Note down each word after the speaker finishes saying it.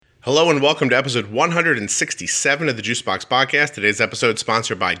Hello and welcome to episode 167 of the Juicebox Podcast. Today's episode is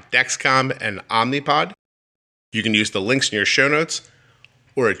sponsored by Dexcom and Omnipod. You can use the links in your show notes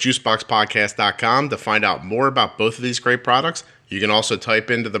or at juiceboxpodcast.com to find out more about both of these great products. You can also type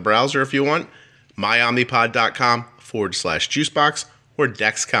into the browser if you want, myomnipod.com/juicebox or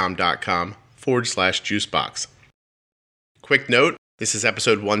dexcom.com/juicebox. Quick note, this is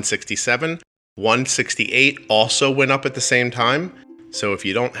episode 167. 168 also went up at the same time. So if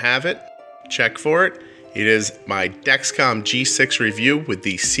you don't have it, check for it. It is my Dexcom G6 review with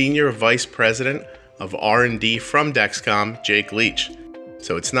the Senior Vice President of R&D from Dexcom, Jake Leach.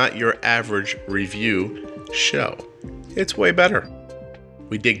 So it's not your average review show. It's way better.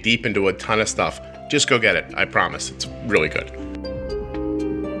 We dig deep into a ton of stuff. Just go get it. I promise. It's really good.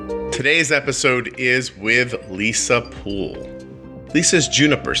 Today's episode is with Lisa Poole. Lisa's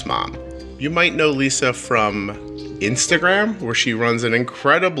Juniper's mom. You might know Lisa from Instagram, where she runs an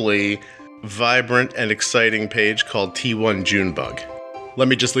incredibly vibrant and exciting page called T1 Junebug. Let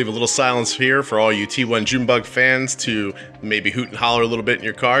me just leave a little silence here for all you T1 Junebug fans to maybe hoot and holler a little bit in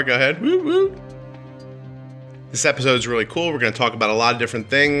your car. Go ahead. Woo woo. This episode is really cool. We're going to talk about a lot of different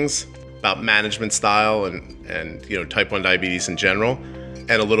things about management style and type 1 diabetes in general,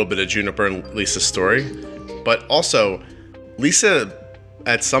 and a little bit of Juniper and Lisa's story. But also, Lisa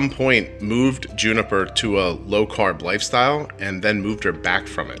at some point moved Juniper to a low-carb lifestyle and then moved her back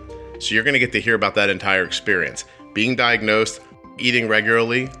from it. So you're going to get to hear about that entire experience. Being diagnosed, eating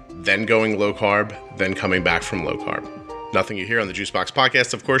regularly, then going low-carb, then coming back from low-carb. Nothing you hear on the Juicebox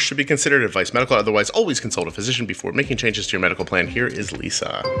Podcast, of course, should be considered advice medical. Otherwise, always consult a physician before making changes to your medical plan. Here is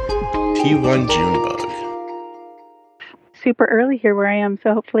Lisa. T1 Junebug. Super early here where I am,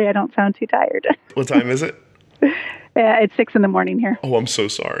 so hopefully I don't sound too tired. What time is it? Yeah, it's 6 a.m. here. Oh, I'm so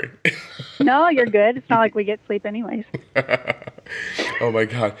sorry. No, you're good. It's not like we get sleep anyways. Oh my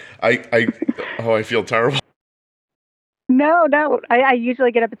God. I feel terrible. No. I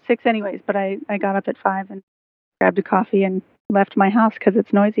usually get up at 6 anyways, but I got up at 5 and grabbed a coffee and left my house because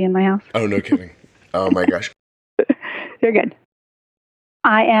it's noisy in my house. Oh, no kidding. Oh my gosh. You're good.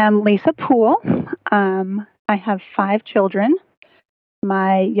 I am Lisa Poole. I have 5 children.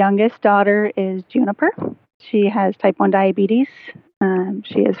 My youngest daughter is Juniper. She has type 1 diabetes.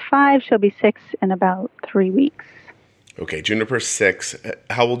 She is 5. She'll be 6 in about 3 weeks. Okay, Juniper's 6.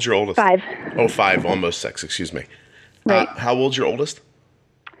 How old's your oldest? 5. Oh, 5, almost 6, excuse me. Right. How old's your oldest?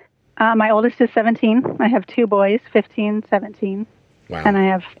 My oldest is 17. I have 2 boys, 15, 17. Wow. And I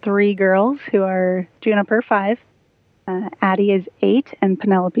have 3 girls who are Juniper, 5. Addie is 8, and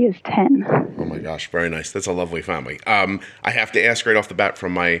Penelope is 10. Oh my gosh, very nice. That's a lovely family. I have to ask right off the bat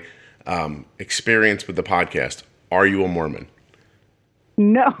from my experience with the podcast, are you a Mormon?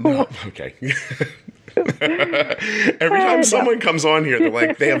 No. Okay. Every time someone comes on here, they're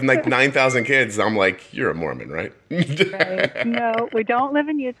like, they have like 9,000 kids. I'm like, you're a Mormon, right? Right. No, we don't live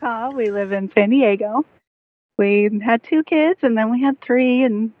in Utah. We live in San Diego. We had 2 kids, and then we had 3,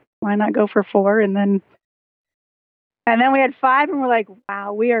 and why not go for 4? And then we had 5, and we're like,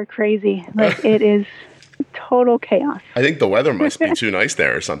 wow, we are crazy. Like, it is total chaos. I think the weather must be too nice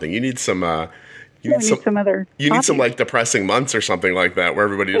there or something. You need some some like depressing months or something like that, where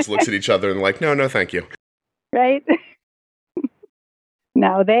everybody just looks at each other and like, no, thank you. Right?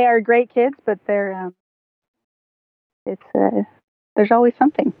 No, they are great kids, but they're there's always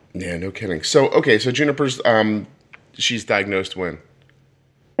something. Yeah, no kidding. So Juniper's she's diagnosed when?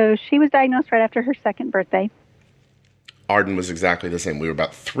 So she was diagnosed right after her 2nd birthday. Arden was exactly the same. We were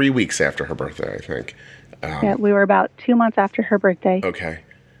about 3 weeks after her birthday, I think. Yeah, we were about 2 months after her birthday. Okay.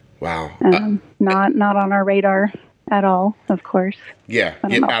 Wow. Not on our radar at all, of course. Yeah. I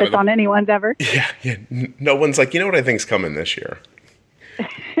don't know if it's on anyone's ever. Yeah. No one's like, you know what I think's coming this year?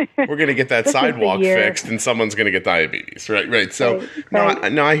 We're going to get that sidewalk fixed and someone's going to get diabetes. Right. So,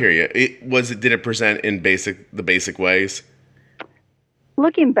 right. No, I hear you. Did it present in the basic ways?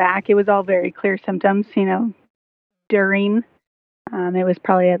 Looking back, it was all very clear symptoms, during. It was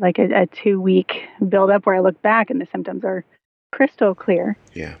probably like a 2-week buildup where I look back and the symptoms are crystal clear.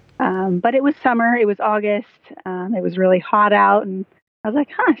 Yeah. But it was summer. It was August. It was really hot out, and I was like,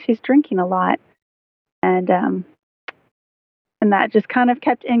 she's drinking a lot. And that just kind of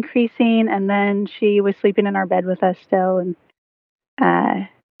kept increasing. And then she was sleeping in our bed with us still, and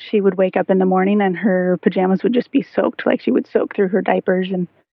she would wake up in the morning and her pajamas would just be soaked, like she would soak through her diapers. And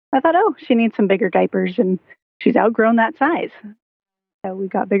I thought, she needs some bigger diapers, and she's outgrown that size. So we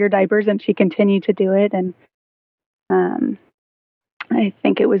got bigger diapers, and she continued to do it. And I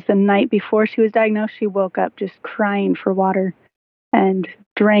think it was the night before she was diagnosed, she woke up just crying for water and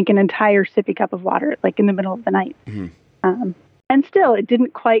drank an entire sippy cup of water, like in the middle of the night. Mm-hmm. And still, it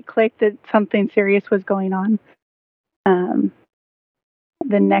didn't quite click that something serious was going on.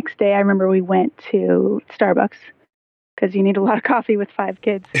 The next day, I remember we went to Starbucks because you need a lot of coffee with 5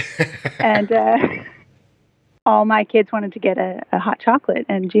 kids. And all my kids wanted to get a hot chocolate.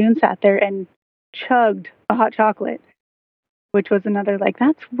 And June sat there and chugged a hot chocolate, which was another, like,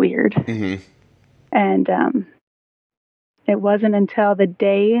 that's weird. Mm-hmm. And it wasn't until the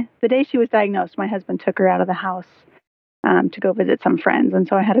day she was diagnosed, my husband took her out of the house to go visit some friends. And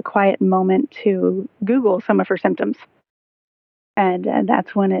so I had a quiet moment to Google some of her symptoms. And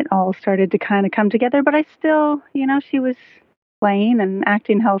that's when it all started to kind of come together. But I still, she was playing and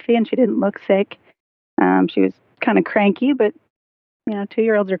acting healthy, and she didn't look sick. She was kind of cranky, but,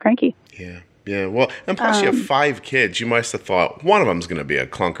 2-year-olds are cranky. Yeah. Yeah. Well, and plus you have 5 kids. You must have thought one of them's going to be a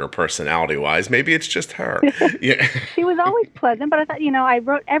clunker personality-wise. Maybe it's just her. Yeah. She was always pleasant, but I thought, I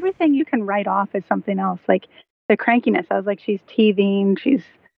wrote everything you can write off as something else. Like the crankiness. I was like, she's teething. She's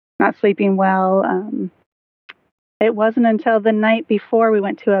not sleeping well. It wasn't until the night before we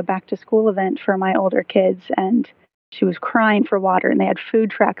went to a back-to-school event for my older kids, and she was crying for water, and they had food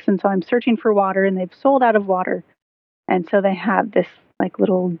trucks, and so I'm searching for water, and they've sold out of water. And so they have this, like,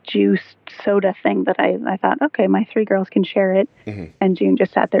 little juice soda thing that I thought, okay, my 3 girls can share it. Mm-hmm. And June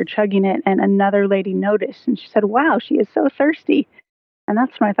just sat there chugging it, and another lady noticed, and she said, wow, she is so thirsty. And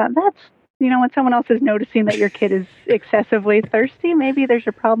that's when I thought, that's, when someone else is noticing that your kid is excessively thirsty, maybe there's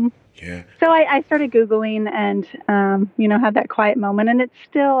a problem. Yeah. So I started Googling and, had that quiet moment. And it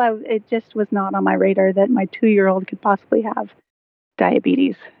just was not on my radar that my 2-year-old could possibly have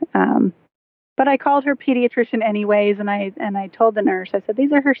diabetes. But I called her pediatrician anyways. And I told the nurse, I said,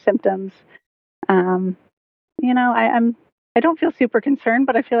 these are her symptoms. I don't feel super concerned,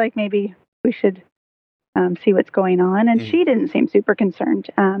 but I feel like maybe we should see what's going on. And she didn't seem super concerned.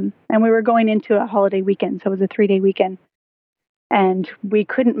 And we were going into a holiday weekend. So it was a 3-day weekend. And we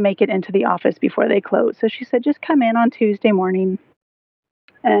couldn't make it into the office before they closed. So she said, just come in on Tuesday morning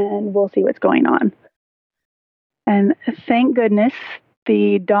and we'll see what's going on. And thank goodness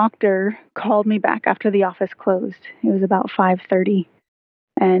the doctor called me back after the office closed. It was about 5:30.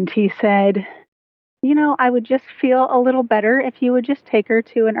 And he said, I would just feel a little better if you would just take her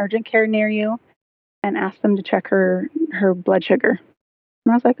to an urgent care near you and ask them to check her blood sugar.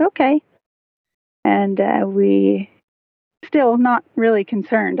 And I was like, okay. And we still not really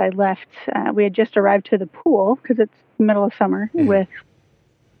concerned. I left. We had just arrived to the pool because it's the middle of summer with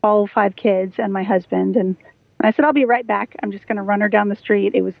all 5 kids and my husband. And I said, I'll be right back. I'm just going to run her down the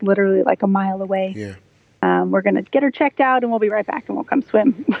street. It was literally like a mile away. Yeah. We're going to get her checked out and we'll be right back and we'll come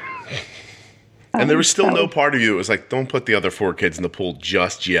swim. And there was still no part of you that was like, don't put the other 4 kids in the pool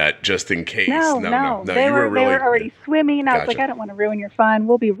just yet, just in case. No. They were already swimming. I was like, I don't want to ruin your fun.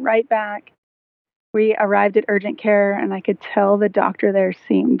 We'll be right back. We arrived at urgent care, and I could tell the doctor there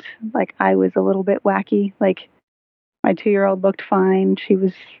seemed like I was a little bit wacky. Like, my 2-year-old looked fine. She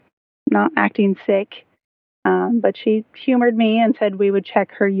was not acting sick, but she humored me and said we would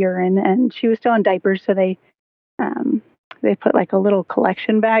check her urine, and she was still in diapers, so they put like a little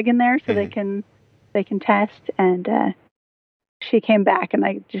collection bag in there so they can test. And she came back, and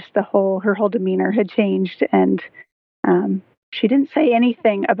her whole demeanor had changed, and she didn't say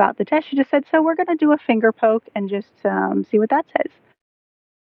anything about the test. She just said, so we're going to do a finger poke and just see what that says.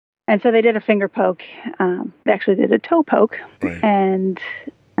 And so they did a finger poke. They actually did a toe poke. Right. And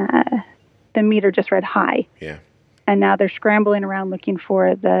the meter just read high. Yeah. And now they're scrambling around looking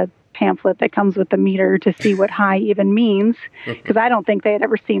for the pamphlet that comes with the meter to see what high even means. Because I don't think they had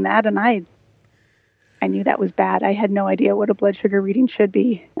ever seen that. And I knew that was bad. I had no idea what a blood sugar reading should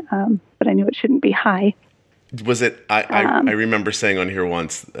be. But I knew it shouldn't be high. Was it? I remember saying on here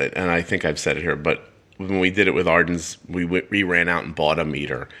once, and I think I've said it here, but when we did it with Arden's, we ran out and bought a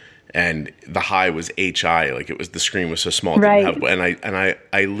meter, and the high was HI, like the screen was so small. Right. And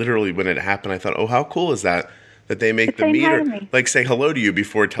I literally, when it happened, I thought, oh, how cool is that they make the meter like say hello to you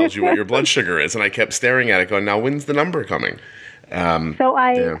before it tells you what your blood sugar is. And I kept staring at it, going, now when's the number coming? So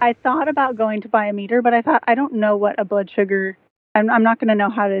I thought about going to buy a meter, but I thought I don't know what a blood sugar. I'm not going to know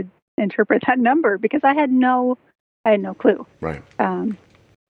how to interpret that number because I had no clue. Right.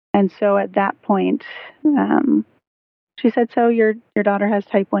 And so at that point, she said, so your daughter has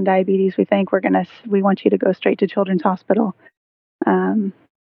type 1 diabetes. We think we want you to go straight to Children's Hospital.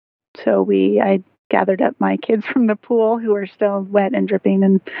 So I gathered up my kids from the pool who were still wet and dripping,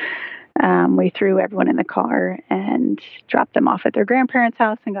 and we threw everyone in the car and dropped them off at their grandparents'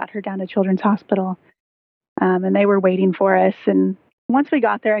 house and got her down to Children's Hospital. And they were waiting for us. And once we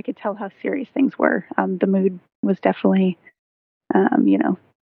got there, I could tell how serious things were. The mood was definitely,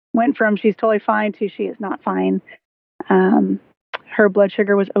 went from she's totally fine to she is not fine. her blood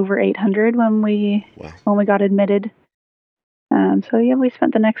sugar was over 800 when we got admitted. So yeah, we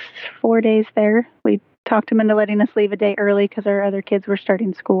spent the next 4 days there. We talked him into letting us leave a day early because our other kids were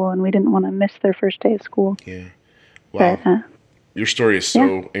starting school, and we didn't want to miss their first day of school. Yeah. Wow. But, your story is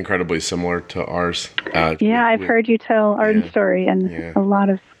so incredibly similar to ours. I've heard you tell Arden's story, and a lot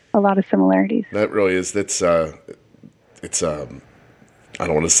of similarities. That really is. That's it's I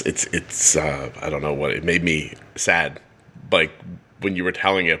don't want to. It's I don't know what it made me sad, like when you were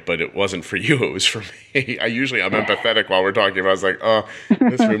telling it, but it wasn't for you. It was for me. I'm empathetic while we're talking. I was like, oh,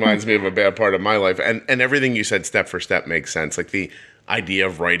 this reminds me of a bad part of my life, and everything you said, step for step, makes sense. Like the idea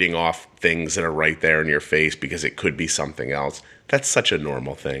of writing off things that are right there in your face because it could be something else. That's such a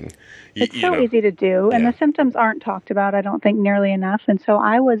normal thing. It's so easy to do, and the symptoms aren't talked about, I don't think, nearly enough. And so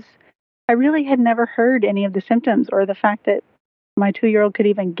I really had never heard any of the symptoms or the fact that my 2-year-old could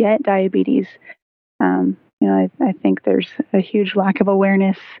even get diabetes. I think there's a huge lack of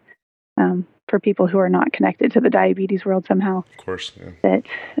awareness for people who are not connected to the diabetes world somehow. Of course, yeah.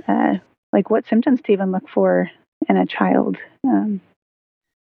 That like what symptoms to even look for in a child,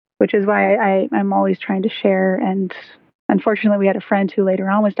 which is why I'm always trying to share. And unfortunately, we had a friend who later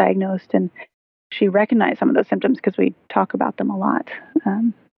on was diagnosed, and she recognized some of those symptoms because we talk about them a lot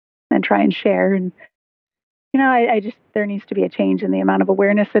and try and share. And I just, there needs to be a change in the amount of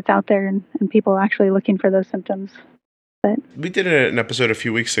awareness that's out there and people actually looking for those symptoms. But we did an episode a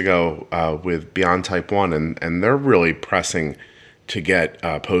few weeks ago with Beyond Type 1, and they're really pressing to get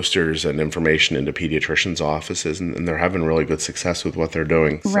posters and information into pediatricians' offices, and they're having really good success with what they're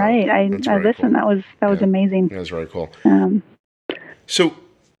doing. So right. I listened. Cool. That was amazing. That was really cool. So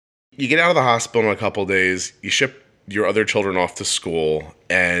you get out of the hospital in a couple of days, you ship your other children off to school,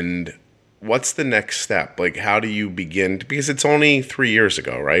 and what's the next step? Like, how do you begin? Because it's only 3 years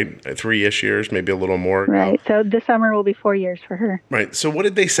ago, right? 3-ish years, maybe a little more ago. Right. So this summer will be 4 years for her. Right. So what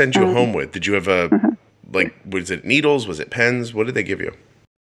did they send you home with? Did you have was it needles? Was it pens? What did they give you?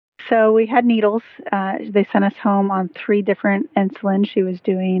 So we had needles. They sent us home on 3 different insulins. She was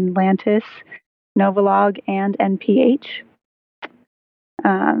doing Lantus, Novolog, and NPH.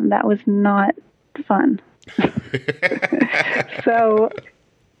 That was not fun. So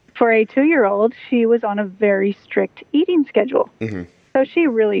for a 2-year-old, she was on a very strict eating schedule. Mm-hmm. So she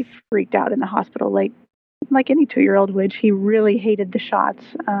really freaked out in the hospital, like any 2-year-old would. She really hated the shots.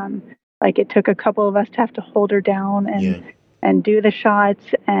 Like it took a couple of us to have to hold her down and do the shots,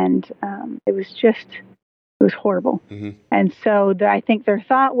 and it was horrible. Mm-hmm. And so I think their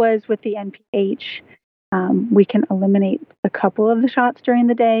thought was with the NPH, we can eliminate a couple of the shots during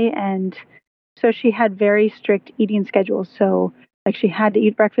the day, and so she had very strict eating schedules. So like she had to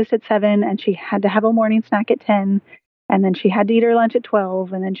eat breakfast at 7, and she had to have a morning snack at 10, and then she had to eat her lunch at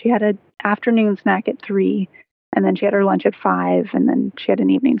 12, and then she had an afternoon snack at 3, and then she had her lunch at 5, and then she had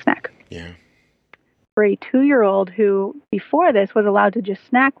an evening snack. Yeah. For a 2-year-old who before this was allowed to just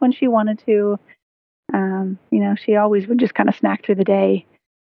snack when she wanted to, she always would just kind of snack through the day.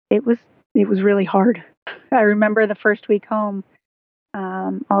 It was really hard. I remember the first week home,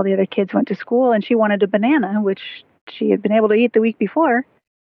 all the other kids went to school, and she wanted a banana, which she had been able to eat the week before,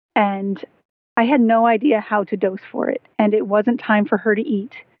 and I had no idea how to dose for it, and it wasn't time for her to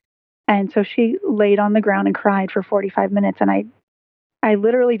eat. And so she laid on the ground and cried for 45 minutes, and I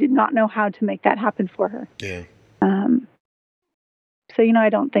literally did not know how to make that happen for her. Yeah. So, I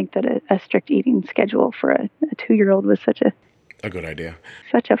don't think that a strict eating schedule for a 2-year-old was such a good idea.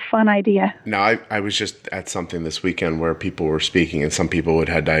 Such a fun idea. No, I was just at something this weekend where people were speaking, and some people had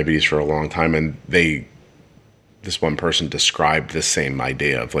had diabetes for a long time, and this one person described the same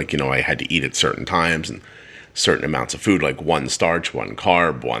idea of I had to eat at certain times and certain amounts of food, like 1 starch, 1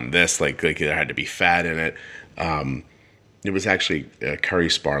 carb, 1 this, like there had to be fat in it. It was actually Curry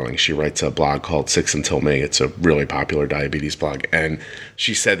Sparling. She writes a blog called 6 Until Me. It's a really popular diabetes blog. And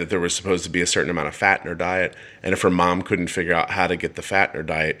she said that there was supposed to be a certain amount of fat in her diet. And if her mom couldn't figure out how to get the fat in her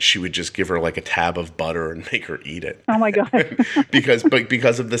diet, she would just give her like a tab of butter and make her eat it. Oh, my God.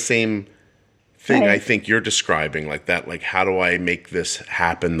 because of the same thing I think you're describing, like that, like how do I make this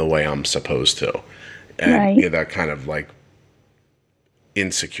happen the way I'm supposed to? And that kind of like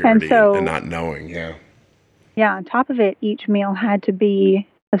insecurity and not knowing. Yeah. Yeah, on top of it, each meal had to be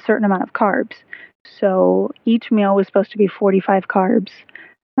a certain amount of carbs. So each meal was supposed to be 45 carbs.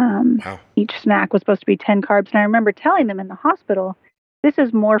 Wow. Each snack was supposed to be 10 carbs. And I remember telling them in the hospital, this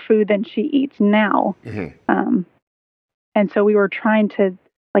is more food than she eats now. Mm-hmm. And so we were trying to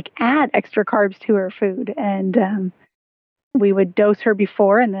add extra carbs to her food. And we would dose her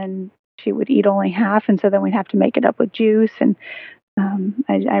before, and then she would eat only half. And so then we'd have to make it up with juice. And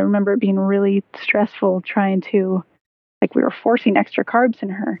I remember it being really stressful trying to like we were forcing extra carbs in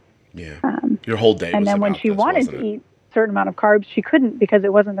her. Yeah. Your whole day. And was then when about she this, wanted wasn't to it? eat a certain amount of carbs, she couldn't because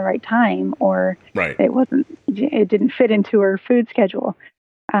it wasn't the right time, or Right. it didn't fit into her food schedule.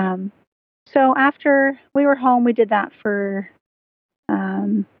 So after we were home, we did that for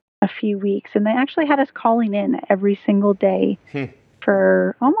a few weeks, and they actually had us calling in every single day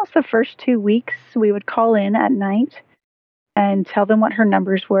for almost the first 2 weeks. We would call in at night and tell them what her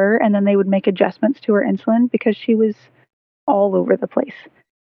numbers were, and then they would make adjustments to her insulin because she was all over the place.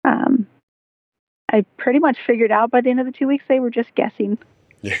 I pretty much figured out by the end of the 2 weeks they were just guessing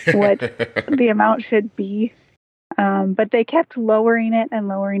what the amount should be. But they kept lowering it,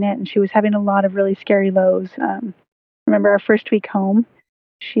 and she was having a lot of really scary lows. Remember our first week home,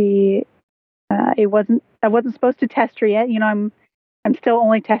 I wasn't supposed to test her yet. I'm still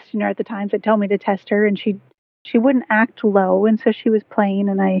only testing her at the times they tell me to test her, and she wouldn't act low, and so she was playing,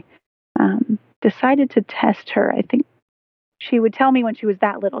 and I decided to test her. I think she would tell me when she was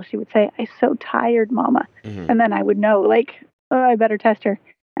that little, she would say, "I'm so tired, Mama." Mm-hmm. And then I would know, like, oh, I better test her.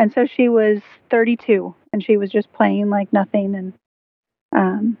 And so she was 32, and she was just playing like nothing.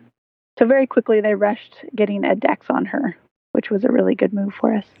 And so very quickly they rushed getting a Dex on her, which was a really good move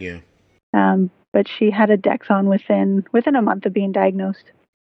for us. Yeah. But she had a Dexon within a month of being diagnosed.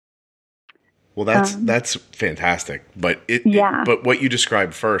 Well, that's fantastic. But but what you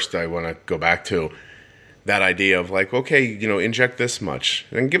described first, I want to go back to that idea of like, okay, inject this much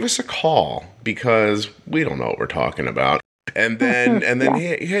and give us a call because we don't know what we're talking about. And then yeah.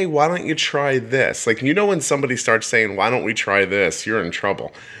 hey, why don't you try this? Like, when somebody starts saying, why don't we try this? You're in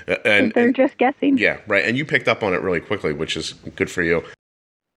trouble. And they're just guessing. Yeah, right. And you picked up on it really quickly, which is good for you.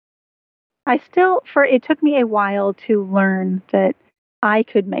 It took me a while to learn that I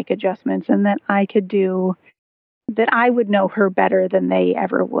could make adjustments and that I would know her better than they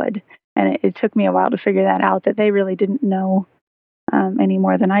ever would. And it took me a while to figure that out, that they really didn't know any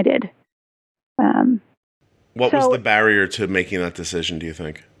more than I did. What was the barrier to making that decision, do you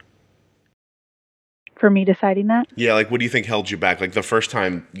think? For me deciding that? Yeah, like what do you think held you back? Like the first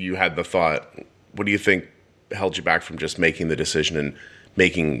time you had the thought, what do you think held you back from just making the decision and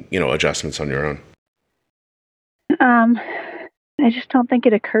making, adjustments on your own? I just don't think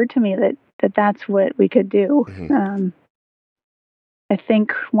it occurred to me that that's what we could do. Mm-hmm. I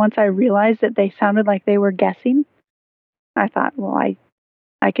think once I realized that they sounded like they were guessing, I thought, well,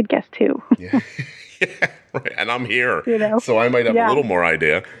 I could guess too. Yeah. Yeah, right. And I'm here, so I might have a little more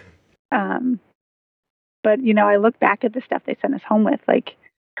idea. But, I look back at the stuff they sent us home with, like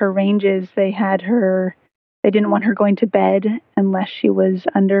her ranges. They didn't want her going to bed unless she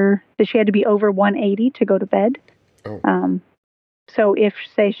had to be over 180 to go to bed. Oh. So if,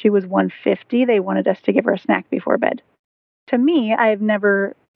 say, she was 150, they wanted us to give her a snack before bed. To me, I've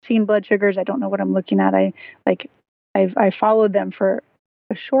never seen blood sugars. I don't know what I'm looking at. I followed them for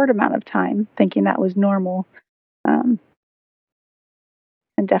a short amount of time, thinking that was normal, and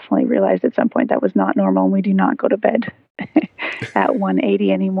definitely realized at some point that was not normal, and we do not go to bed at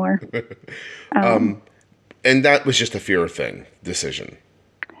 180 anymore. And that was just a fear decision.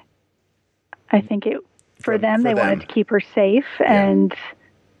 I think for them, they wanted to keep her safe, and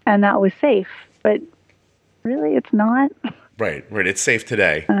that was safe, but really it's not. Right. It's safe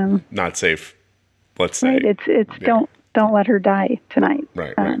today, not safe, let's say. Right. It's don't let her die tonight.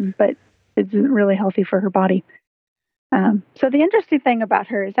 Right. But it's really healthy for her body. So the interesting thing about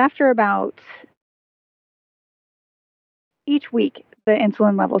her is after about each week, the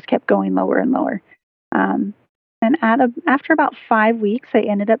insulin levels kept going lower and lower. And after about 5 weeks, they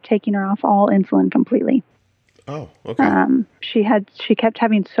ended up taking her off all insulin completely. Oh, okay. She kept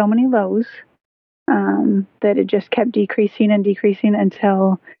having so many lows that it just kept decreasing and decreasing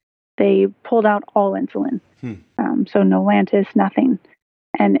until they pulled out all insulin. So no Lantus, nothing.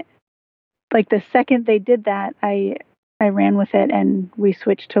 And like the second they did that, I ran with it and we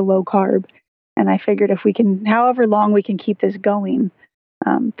switched to low carb. And I figured if we can, however long we can keep this going,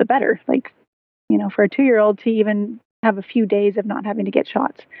 the better. Like, for a 2-year-old to even have a few days of not having to get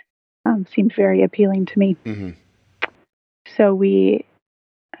shots seemed very appealing to me. Mm-hmm. So we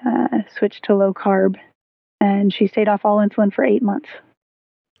switched to low carb, and she stayed off all insulin for 8 months.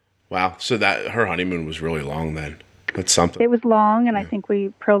 Wow. So her honeymoon was really long then. That's something. It was long, and I think we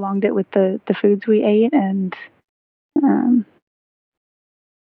prolonged it with the foods we ate, and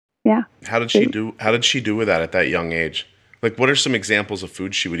yeah. How did she do with that at that young age? Like, what are some examples of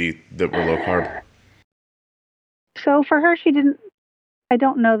foods she would eat that were low carb? So for her, I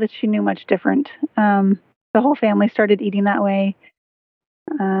don't know that she knew much different. The whole family started eating that way.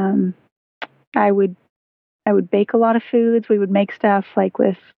 I would bake a lot of foods. We would make stuff like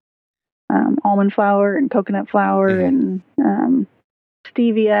with almond flour and coconut flour Mm-hmm. and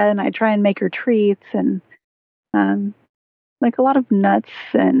stevia, and I try and make her treats and like a lot of nuts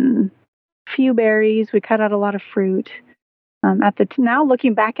and few berries. We cut out a lot of fruit. Now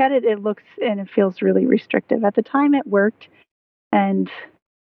looking back at it, it looks and it feels really restrictive. At the time, it worked, and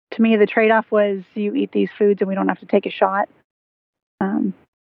to me, the trade-off was you eat these foods and we don't have to take a shot.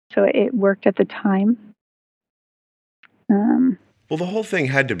 So it worked at the time. Well, the whole thing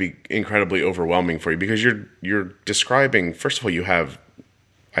had to be incredibly overwhelming for you because you're describing. First of all, you have,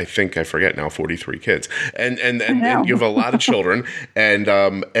 I think I forget now, 43 kids, and you have a lot of children, and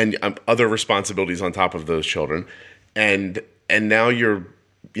other responsibilities on top of those children, and now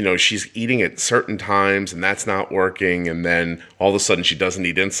she's eating at certain times, and that's not working, and then all of a sudden she doesn't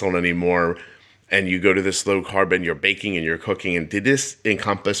need insulin anymore, and you go to this low carb, and you're baking and you're cooking, and did this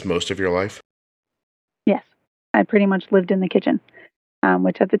encompass most of your life? Yes, I pretty much lived in the kitchen.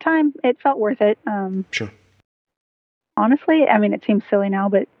 Which at the time, it felt worth it. Sure. Honestly, I mean, it seems silly now,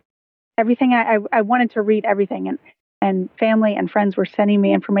 but everything I wanted to read everything, and family and friends were sending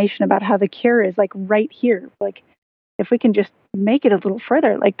me information about how the cure is like right here. Like, if we can just make it a little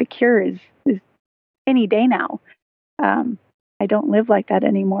further, like the cure is any day now. I don't live like that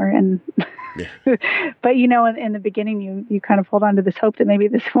anymore, and yeah. But in the beginning, you kind of hold on to this hope that maybe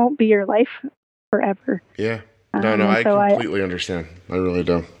this won't be your life forever. Yeah. No, I completely understand. I really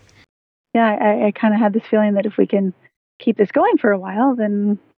do. Yeah, I kind of had this feeling that if we can keep this going for a while,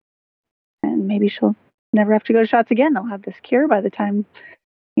 then and maybe she'll never have to go to shots again. They'll have this cure by the time,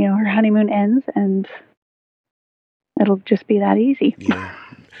 her honeymoon ends, and it'll just be that easy. Yeah.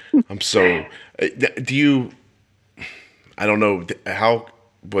 I don't know, how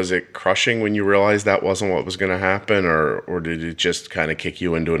was it crushing when you realized that wasn't what was going to happen, or did it just kind of kick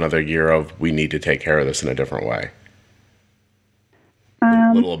you into another gear of we need to take care of this in a different way?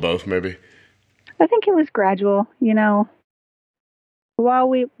 A little of both, maybe. I think it was gradual.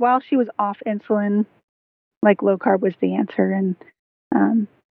 While she was off insulin, like low carb was the answer, and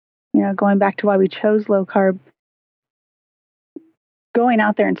going back to why we chose low carb, going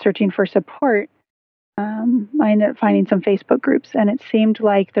out there and searching for support. I ended up finding some Facebook groups, and it seemed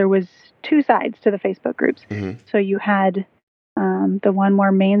like there was two sides to the Facebook groups. Mm-hmm. So you had the one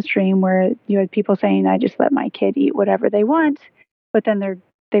more mainstream where you had people saying, I just let my kid eat whatever they want, but then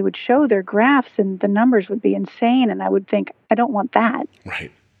they would show their graphs and the numbers would be insane, and I would think, I don't want that.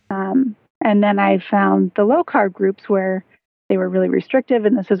 Right. And then I found the low carb groups where they were really restrictive,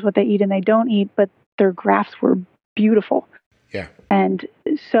 and this is what they eat and they don't eat, but their graphs were beautiful. Yeah. And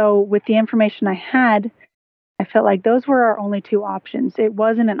so with the information I had, I felt like those were our only two options. It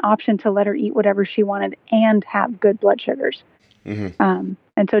wasn't an option to let her eat whatever she wanted and have good blood sugars. Mm-hmm.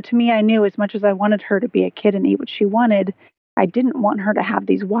 And so to me, I knew as much as I wanted her to be a kid and eat what she wanted, I didn't want her to have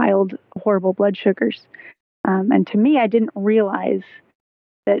these wild, horrible blood sugars. And to me, I didn't realize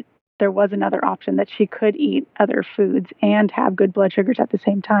that there was another option, that she could eat other foods and have good blood sugars at the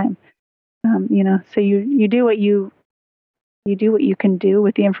same time. So you do what you do what you can do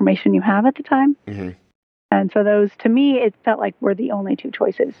with the information you have at the time. Mm-hmm. And so those, to me, it felt like were the only two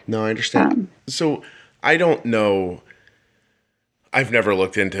choices. No, I understand. So I don't know. I've never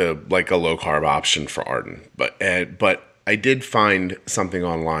looked into like a low carb option for Arden, but I did find something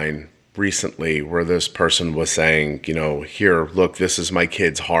online recently where this person was saying, here, look, this is my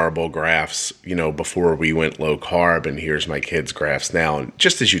kid's horrible graphs, before we went low carb, and here's my kid's graphs now. And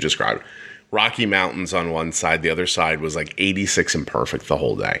just as you described, Rocky Mountains on one side, the other side was like 86 and perfect the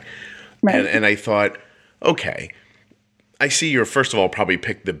whole day. Right. And I thought, okay, I see you're, first of all, probably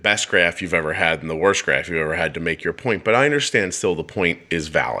picked the best graph you've ever had and the worst graph you've ever had to make your point. But I understand still the point is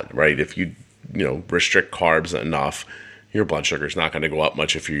valid, right? If you restrict carbs enough, your blood sugar is not going to go up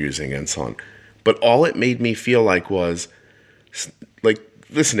much if you're using insulin. But all it made me feel like was, like,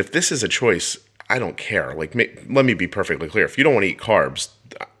 listen, if this is a choice, I don't care. Like, let me be perfectly clear. If you don't want to eat carbs,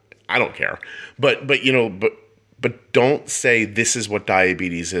 I don't care. But don't say this is what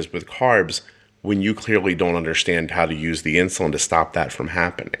diabetes is with carbs when you clearly don't understand how to use the insulin to stop that from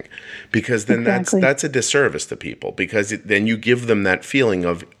happening. Because then Exactly. that's a disservice to people, because then you give them that feeling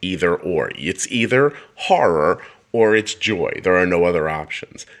of either or. It's either horror or it's joy. There are no other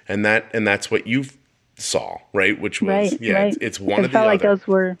options. And that's what you saw, right? Which was, right. It's one or the other. It felt like those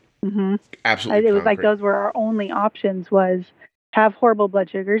were, absolutely it was concrete. like those were our only options, was have horrible blood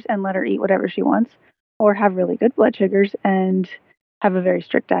sugars and let her eat whatever she wants, or have really good blood sugars and have a very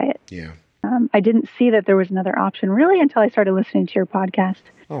strict diet. Yeah. I didn't see that there was another option really until I started listening to your podcast.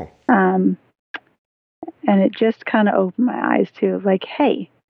 Oh. And it just kind of opened my eyes to, like, hey,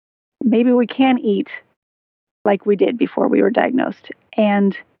 maybe we can eat like we did before we were diagnosed.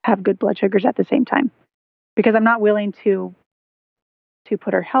 and have good blood sugars at the same time, because I'm not willing to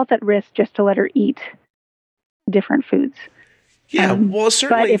put her health at risk just to let her eat different foods. Yeah, well,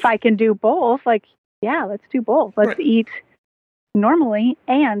 certainly. But if I can do both, like, yeah, let's do both. Let's eat normally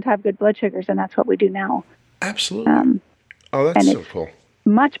and have good blood sugars, and that's what we do now. Absolutely. That's so cool.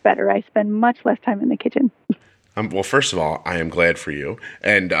 Much better. I spend much less time in the kitchen. Well, first of all, I am glad for you,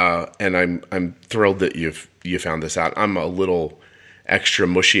 and I'm thrilled that you found this out. I'm a little extra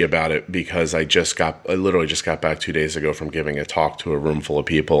mushy about it because I literally just got back 2 days ago from giving a talk to a room full of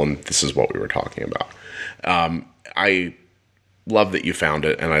people, and this is what we were talking about. I love that you found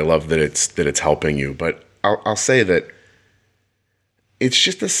it, and I love that it's helping you. But I'll say that it's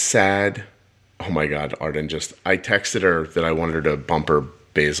just a sad. Oh my God, Arden! I texted her that I wanted her to bump her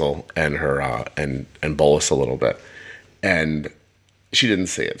basil and her and bolus a little bit, and she didn't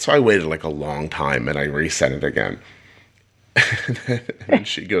see it. So I waited like a long time, and I resent it again. And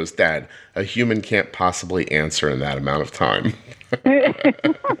she goes, "Dad, a human can't possibly answer in that amount of time."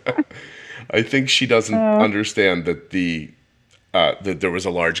 I think she doesn't understand that that there was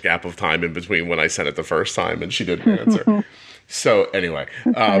a large gap of time in between when I sent it the first time and she didn't answer. So anyway,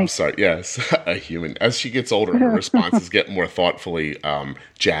 I'm sorry. Yes, a human. As she gets older, her responses get more thoughtfully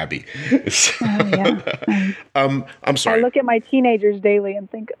jabby. I'm sorry. I look at my teenagers daily and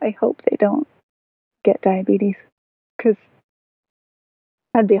think, I hope they don't get diabetes, because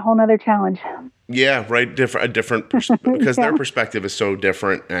that'd be a whole nother challenge. Yeah, right. Because their perspective is so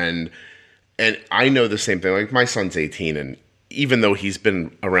different, and I know the same thing. Like, my son's 18, and even though he's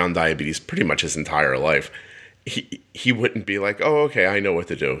been around diabetes pretty much his entire life, he wouldn't be like, oh, okay, I know what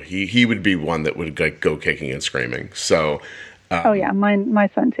to do. He would be one that would go kicking and screaming. So, my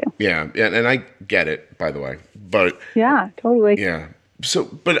son too. Yeah, and I get it, by the way, but yeah, totally. Yeah. So,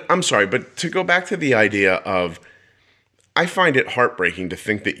 but I'm sorry, but to go back to the idea of, I find it heartbreaking to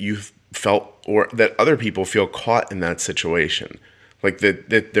think that you felt, or that other people feel caught in that situation, like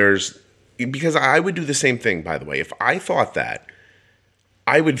that there's, because I would do the same thing, by the way. If I thought that,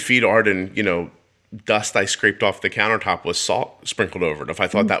 I would feed Arden, dust I scraped off the countertop with salt sprinkled over it, if I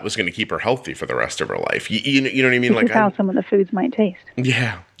thought that was going to keep her healthy for the rest of her life. You know what I mean? This is how some of the foods might taste.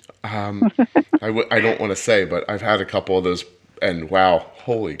 Yeah. I don't want to say, but I've had a couple of those, and wow,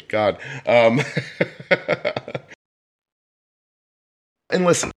 holy God. And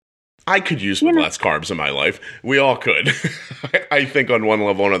listen, I could use less carbs in my life. We all could. I think on one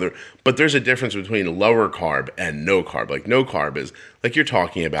level or another. But there's a difference between lower carb and no carb. Like, no carb is, like you're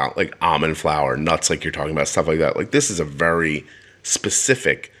talking about, like almond flour, nuts, like you're talking about, stuff like that. Like, this is a very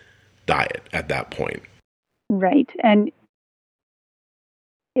specific diet at that point. Right. And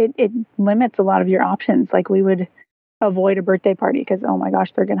it limits a lot of your options. Like, we would avoid a birthday party because, oh my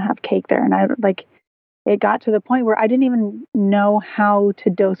gosh, they're going to have cake there. And it got to the point where I didn't even know how to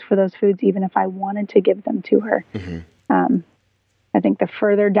dose for those foods, even if I wanted to give them to her. Mm-hmm. I think the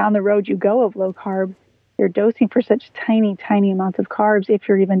further down the road you go of low carb, you're dosing for such tiny, tiny amounts of carbs, if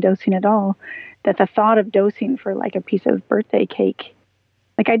you're even dosing at all, that the thought of dosing for like a piece of birthday cake,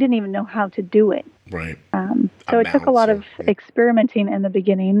 like, I didn't even know how to do it. Right. So it took a lot of experimenting in the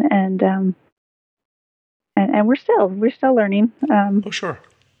beginning, and we're still learning. Oh, sure.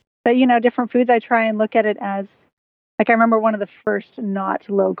 But, different foods, I try and look at it as, like, I remember one of the first not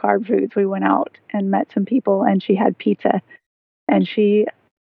low carb foods, we went out and met some people, and she had pizza, and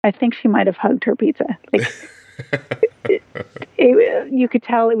I think she might have hugged her pizza. Like, you could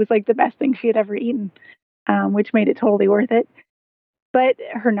tell it was like the best thing she had ever eaten, which made it totally worth it. But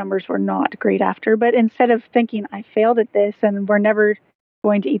her numbers were not great after. But instead of thinking I failed at this and we're never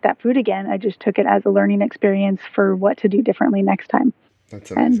going to eat that food again, I just took it as a learning experience for what to do differently next time.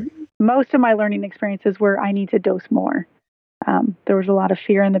 That's amazing. And most of my learning experiences were I need to dose more. There was a lot of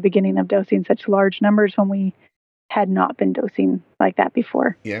fear in the beginning of dosing such large numbers when we had not been dosing like that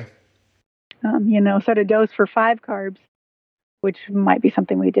before. Yeah. So to dose for 5 carbs, which might be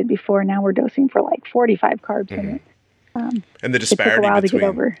something we did before, now we're dosing for like 45 carbs in it. And the disparity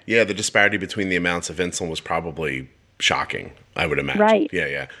the disparity between the amounts of insulin was probably shocking, I would imagine. Right.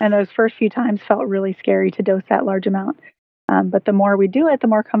 Yeah. And those first few times felt really scary to dose that large amount. But the more we do it, the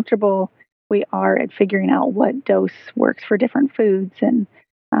more comfortable we are at figuring out what dose works for different foods and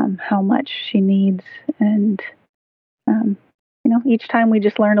how much she needs. And, each time we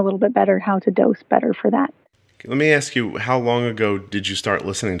just learn a little bit better how to dose better for that. Let me ask you, how long ago did you start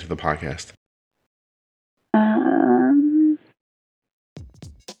listening to the podcast?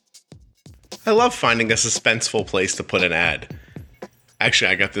 I love finding a suspenseful place to put an ad. Actually,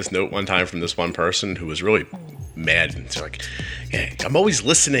 I got this note one time from this one person who was really mad. And they're like, yeah, I'm always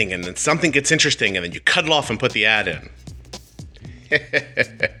listening, and then something gets interesting, and then you cut it off and put the ad in.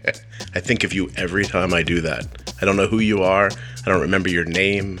 I think of you every time I do that. I don't know who you are. I don't remember your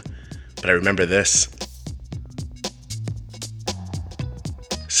name, but I remember this.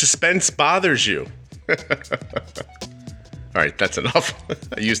 Suspense bothers you. All right, that's enough.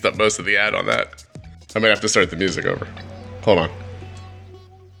 I used up most of the ad on that. I might have to start the music over. Hold on.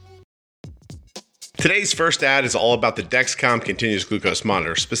 Today's first ad is all about the Dexcom continuous glucose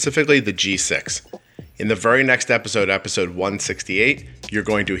monitor, specifically the G6. In the very next episode, episode 168, you're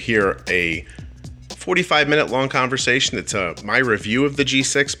going to hear a 45-minute long conversation. It's my review of the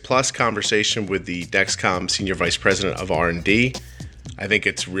G6 plus conversation with the Dexcom Senior Vice President of R&D. I think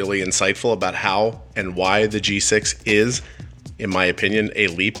it's really insightful about how and why the G6 is, in my opinion, a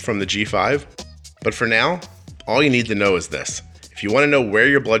leap from the G5. But for now, all you need to know is this. If you want to know where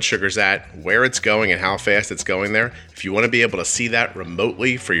your blood sugar's at, where it's going, and how fast it's going there, if you want to be able to see that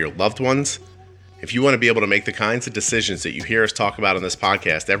remotely for your loved ones, if you want to be able to make the kinds of decisions that you hear us talk about on this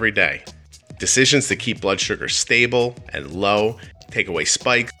podcast every day, decisions to keep blood sugar stable and low, take away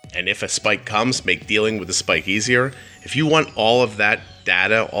spikes, and if a spike comes, make dealing with the spike easier. If you want all of that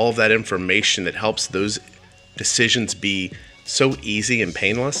data, all of that information that helps those decisions be so easy and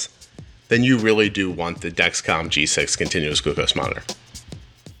painless, then you really do want the Dexcom G6 continuous glucose monitor.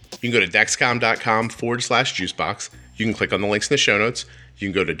 You can go to dexcom.com/juicebox. You can click on the links in the show notes. You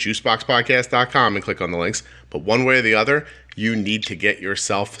can go to juiceboxpodcast.com and click on the links. But one way or the other, you need to get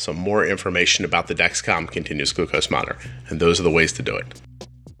yourself some more information about the Dexcom continuous glucose monitor. And those are the ways to do it.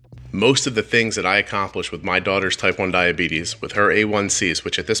 Most of the things that I accomplished with my daughter's type 1 diabetes, with her A1Cs,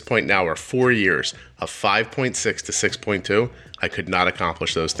 which at this point now are 4 years of 5.6 to 6.2, I could not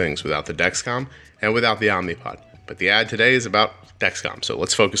accomplish those things without the Dexcom and without the Omnipod. But the ad today is about Dexcom, so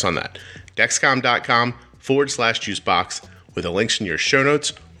let's focus on that. Dexcom.com/juicebox with the links in your show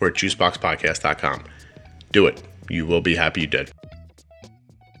notes or at juiceboxpodcast.com. Do it. You will be happy you did.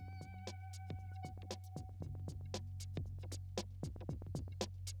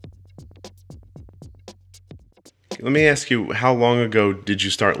 Let me ask you, how long ago did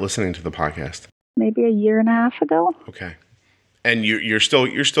you start listening to the podcast? Maybe a year and a half ago. Okay. And you're still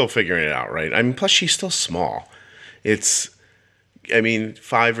figuring it out, right? I mean, plus she's still small. It's, I mean,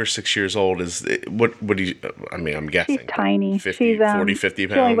 5 or 6 years old is, what do you, I mean, I'm guessing. She's tiny. 50, she's 40, 50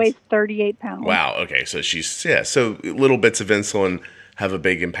 pounds? She only weighs 38 pounds. Wow, okay, so so little bits of insulin have a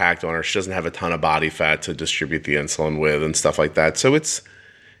big impact on her. She doesn't have a ton of body fat to distribute the insulin with and stuff like that. So it's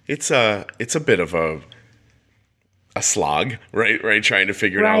a bit of a slog, right? Trying to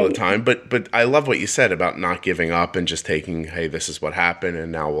figure it out all the time. But I love what you said about not giving up and just taking, hey, this is what happened,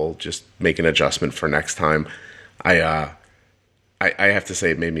 and now we'll just make an adjustment for next time. I have to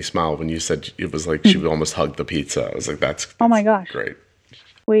say, it made me smile when you said it was like she would almost hug the pizza. I was like, that's oh my gosh, great.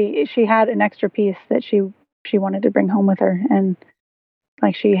 She had an extra piece that she wanted to bring home with her, and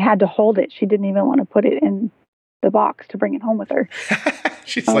like she had to hold it. She didn't even want to put it in the box to bring it home with her.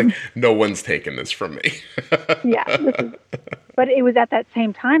 She's like, no one's taking this from me. Yeah. But it was at that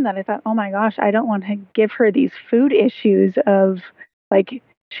same time that I thought, oh my gosh, I don't want to give her these food issues of like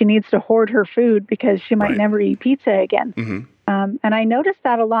she needs to hoard her food because she might never eat pizza again. Mm-hmm. And I noticed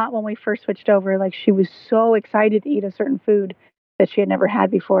that a lot when we first switched over. Like she was so excited to eat a certain food that she had never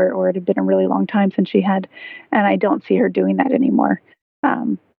had before, or it had been a really long time since she had. And I don't see her doing that anymore.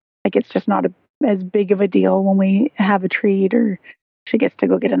 Like it's just not as big of a deal when we have a treat or she gets to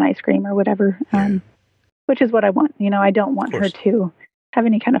go get an ice cream or whatever, which is what I want. You know, I don't want her to have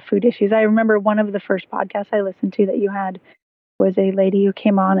any kind of food issues. I remember one of the first podcasts I listened to that you had was a lady who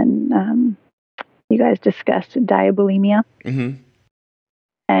came on and you guys discussed diabulimia. Mm-hmm.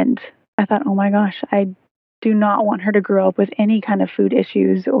 And I thought, oh my gosh, I do not want her to grow up with any kind of food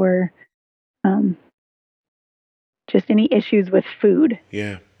issues or just any issues with food.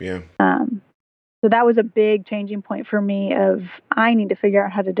 Yeah. So that was a big changing point for me of I need to figure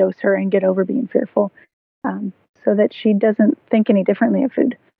out how to dose her and get over being fearful so that she doesn't think any differently of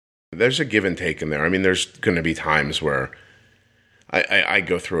food. There's a give and take in there. I mean, there's going to be times where I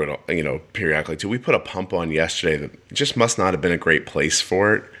go through it, periodically too. We put a pump on yesterday that just must not have been a great place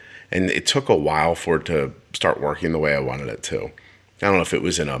for it. And it took a while for it to start working the way I wanted it to. I don't know if it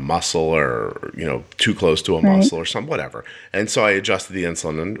was in a muscle or, too close to a muscle or something, whatever. And so I adjusted the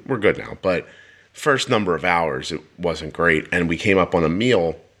insulin and we're good now. But first number of hours, it wasn't great. And we came up on a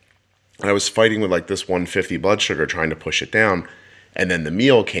meal. I was fighting with like this 150 blood sugar, trying to push it down. And then the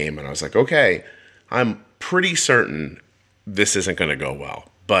meal came and I was like, okay, I'm pretty certain this isn't going to go well,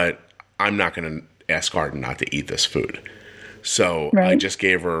 but I'm not going to ask Arden not to eat this food. So I just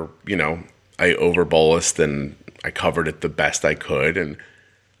gave her, I over bolused and I covered it the best I could. And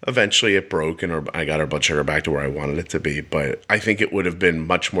eventually it broke and I got her blood sugar back to where I wanted it to be. But I think it would have been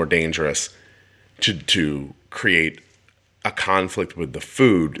much more dangerous to create a conflict with the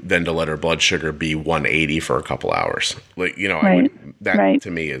food than to let her blood sugar be 180 for a couple hours. Like, that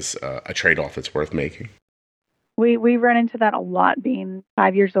to me is a trade-off that's worth making. We run into that a lot being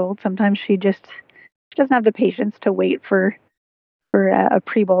 5 years old. Sometimes she doesn't have the patience to wait for a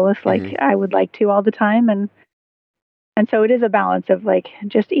pre-bolus like I would like to all the time. And so it is a balance of like,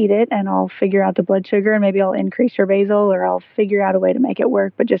 just eat it and I'll figure out the blood sugar and maybe I'll increase your basal or I'll figure out a way to make it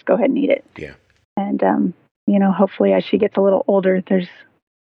work, but just go ahead and eat it. Yeah. And, hopefully as she gets a little older, there's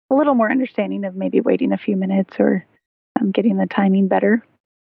a little more understanding of maybe waiting a few minutes or getting the timing better.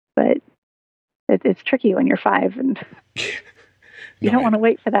 But it's tricky when you're 5 and you don't want to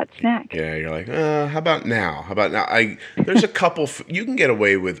wait for that snack. Yeah, you're like, how about now? There's a couple, you can get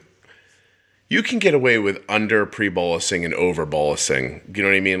away with under pre-bolusing and over bolusing. You know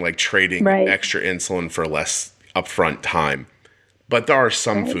what I mean? Like trading extra insulin for less upfront time. But there are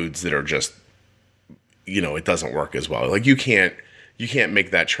some foods that are just, it doesn't work as well. Like you can't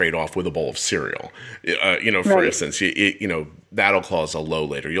make that trade-off with a bowl of cereal. For instance, that'll cause a low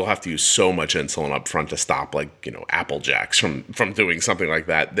later. You'll have to use so much insulin up front to stop, like, Apple Jacks from doing something like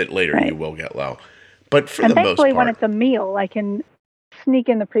that later you will get low. But for the most part... thankfully, when it's a meal, I can sneak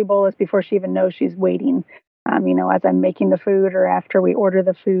in the pre-bolus before she even knows she's waiting, as I'm making the food or after we order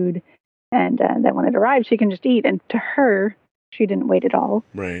the food. And then when it arrives, she can just eat. And to her, she didn't wait at all.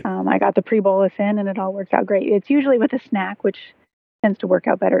 Right. I got the pre-bolus in and it all works out great. It's usually with a snack, which tends to work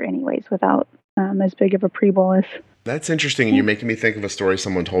out better anyways without as big of a pre-bolus. That's interesting. And you're making me think of a story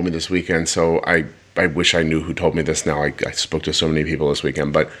someone told me this weekend. So I wish I knew who told me this now. I spoke to so many people this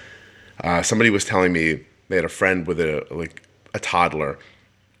weekend. But somebody was telling me they had a friend with a toddler.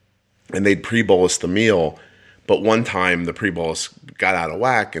 And they'd pre-bolus the meal. But one time the pre-bolus got out of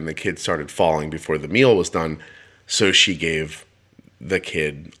whack and the kid started falling before the meal was done. So she gave the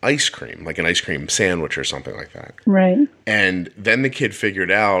kid ice cream, like an ice cream sandwich or something like that. Right. And then the kid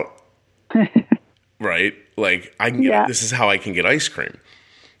figured out, right, like I can get this is how I can get ice cream.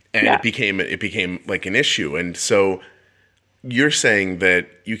 And it became like an issue. And so you're saying that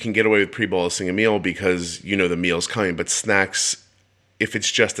you can get away with pre-bolusing a meal because the meal's coming, but snacks, if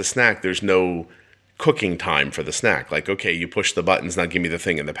it's just a snack, there's no cooking time for the snack. Like, okay, you push the buttons, now give me the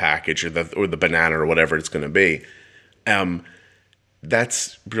thing in the package or the banana or whatever it's going to be.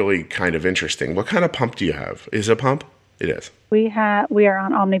 That's really kind of interesting. What kind of pump do you have? Is it a pump? It is. We are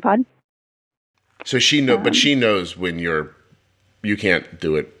on Omnipod. So but she knows when you can't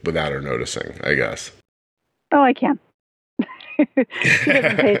do it without her noticing, I guess. Oh, I can. She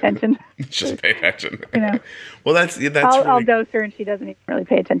doesn't pay attention. Just pay attention. Well, that's I'll dose her and she doesn't even really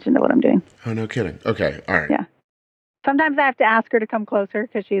pay attention to what I'm doing. Oh, no kidding. Okay. All right. Yeah. Sometimes I have to ask her to come closer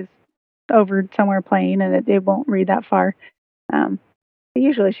because she's over somewhere playing and it won't read that far. But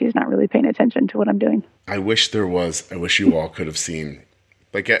usually she's not really paying attention to what I'm doing. I wish you all could have seen,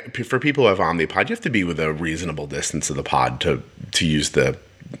 like, for people who have Omnipod, you have to be with a reasonable distance of the pod to use the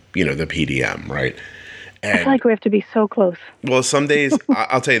PDM, right? And I feel like we have to be so close. Well, some days,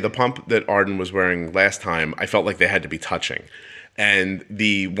 I'll tell you, the pump that Arden was wearing last time, I felt like they had to be touching. And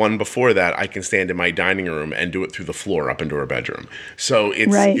the one before that, I can stand in my dining room and do it through the floor up into her bedroom. So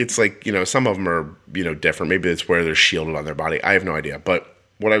it's like, some of them are, different. Maybe it's where they're shielded on their body. I have no idea. But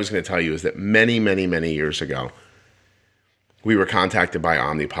what I was going to tell you is that many, many, many years ago, we were contacted by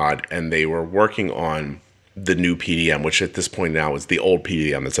Omnipod and they were working on the new PDM, which at this point now is the old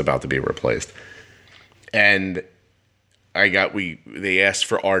PDM that's about to be replaced. And they asked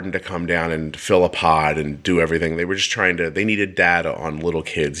for Arden to come down and fill a pod and do everything. They were just they needed data on little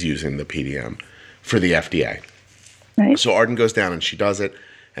kids using the PDM for the FDA. Right. So Arden goes down and she does it.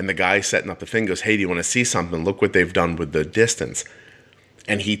 And the guy setting up the thing goes, hey, do you want to see something? Look what they've done with the distance.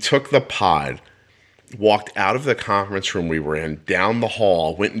 And he took the pod, walked out of the conference room we were in, down the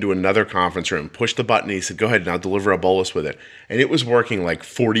hall, went into another conference room, pushed the button. And he said, go ahead, now deliver a bolus with it. And it was working like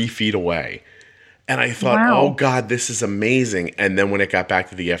 40 feet away. And I thought, wow. Oh, God, this is amazing. And then when it got back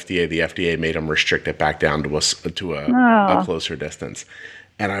to the FDA made them restrict it back down to a closer distance.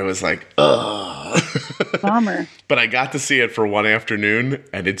 And I was like, ugh. Bummer. But I got to see it for one afternoon,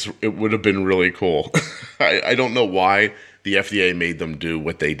 and it would have been really cool. I don't know why the FDA made them do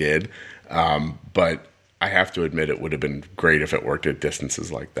what they did, but I have to admit it would have been great if it worked at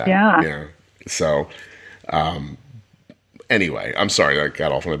distances like that. Yeah. So, anyway, I'm sorry I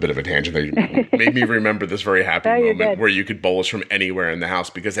got off on a bit of a tangent there. You made me remember this very happy moment where you could bolus from anywhere in the house,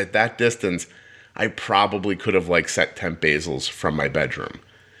 because at that distance, I probably could have set temp basals from my bedroom.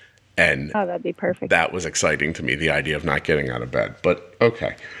 And Oh, that'd be perfect. that was exciting to me, the idea of not getting out of bed. But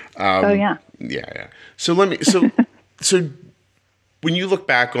okay. Oh, yeah. Yeah. So so when you look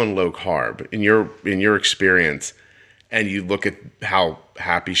back on low carb in your experience, and you look at how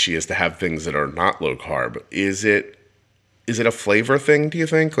happy she is to have things that are not low carb, is it a flavor thing, do you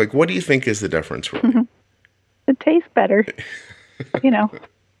think? Like, what do you think is the difference, really? It tastes better,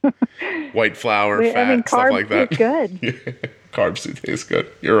 White flour, fat, stuff like that. Carbs taste good. Carbs do taste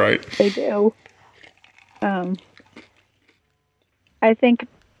good. You're right. They do. I think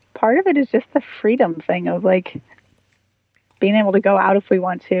part of it is just the freedom thing of like being able to go out if we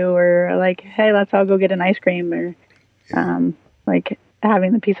want to, or like, hey, let's all go get an ice cream, or like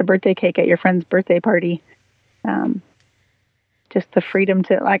having the piece of birthday cake at your friend's birthday party. Just the freedom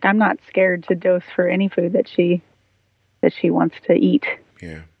to, like, I'm not scared to dose for any food that she wants to eat.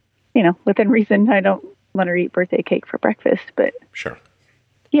 Yeah. Within reason. I don't let her eat birthday cake for breakfast, but sure.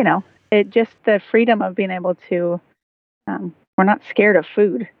 It just the freedom of being able to, we're not scared of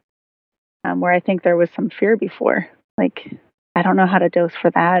food, where I think there was some fear before. Like, I don't know how to dose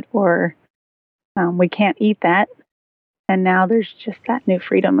for that, or we can't eat that. And now there's just that new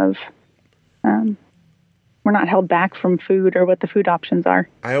freedom of, we're not held back from food or what the food options are.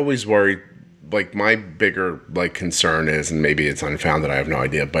 I always worry, like, my bigger, like, concern is, and maybe it's unfounded, I have no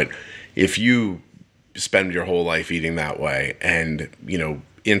idea, but if you spend your whole life eating that way, and,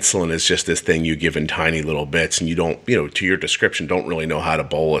 insulin is just this thing you give in tiny little bits, and you don't, to your description, don't really know how to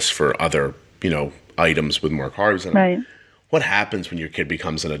bolus for other, items with more carbs in Right. it. What happens when your kid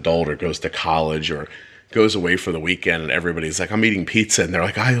becomes an adult or goes to college or goes away for the weekend and everybody's like, I'm eating pizza, and they're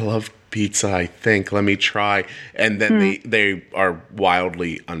like, I love pizza, I think, let me try. And then they are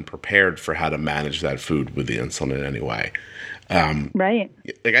wildly unprepared for how to manage that food with the insulin in any way. Right.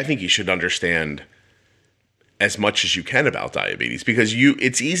 Like, I think you should understand as much as you can about diabetes, because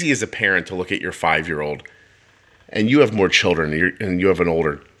it's easy as a parent to look at your 5-year-old, and you have more children, and you have an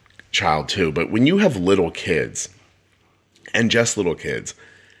older child too, but when you have little kids, and just little kids,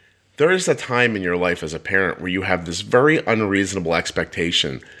 there is a time in your life as a parent where you have this very unreasonable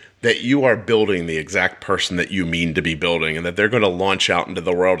expectation that you are building the exact person that you mean to be building, and that they're going to launch out into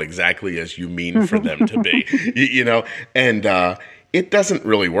the world exactly as you mean for them to be, and it doesn't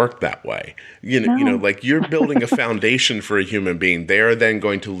really work that way. Like, you're building a foundation for a human being. They are then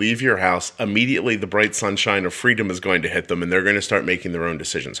going to leave your house. Immediately, the bright sunshine of freedom is going to hit them, and they're going to start making their own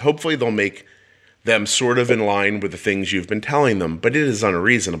decisions. Hopefully, they'll make them sort of in line with the things you've been telling them, but it is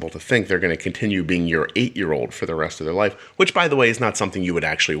unreasonable to think they're going to continue being your 8-year-old for the rest of their life, which, by the way, is not something you would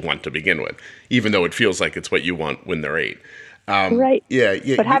actually want to begin with, even though it feels like it's what you want when they're 8. Right. Yeah.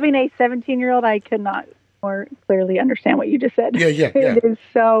 But having a 17-year-old, I could not more clearly understand what you just said. Yeah. It is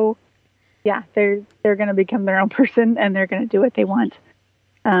so, they're going to become their own person, and they're going to do what they want.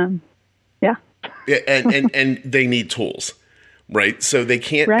 Yeah, and they need tools, right? So they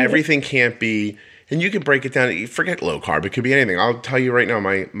can't, everything can't be, and you can break it down. You forget low carb. It could be anything. I'll tell you right now,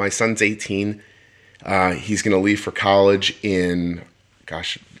 my son's 18. He's going to leave for college in,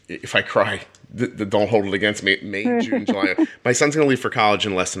 gosh, if I cry, don't hold it against me, May, June, July. My son's going to leave for college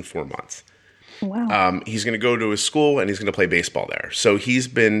in less than 4 months. Wow. He's going to go to his school, and he's going to play baseball there. So he's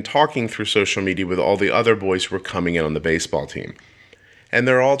been talking through social media with all the other boys who are coming in on the baseball team. And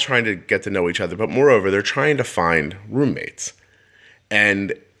they're all trying to get to know each other. But moreover, they're trying to find roommates.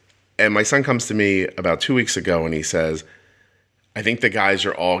 And my son comes to me about 2 weeks ago, and he says, I think the guys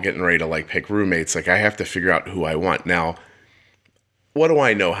are all getting ready to, like, pick roommates. Like, I have to figure out who I want. Now, what do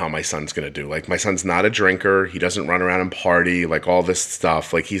I know how my son's going to do? Like, my son's not a drinker. He doesn't run around and party, like, all this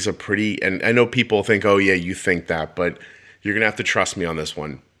stuff. Like, he's a pretty, and I know people think, oh, yeah, you think that, but you're going to have to trust me on this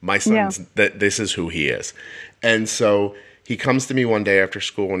one. My son's, this is who he is. And so he comes to me one day after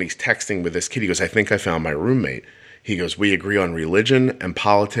school, and he's texting with this kid. He goes, I think I found my roommate. He goes, we agree on religion and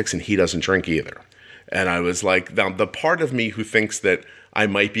politics, and he doesn't drink either. And I was like, now, the part of me who thinks that I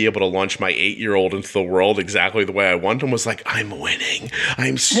might be able to launch my 8-year-old into the world exactly the way I want him was like, I'm winning.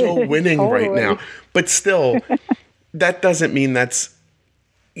 I'm so winning right now. But still, that doesn't mean that's,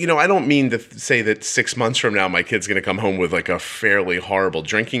 I don't mean to say that 6 months from now my kid's going to come home with like a fairly horrible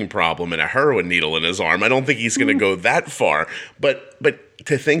drinking problem and a heroin needle in his arm. I don't think he's going to go that far. But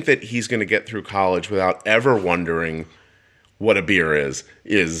to think that he's going to get through college without ever wondering what a beer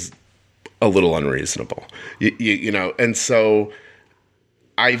is a little unreasonable. And so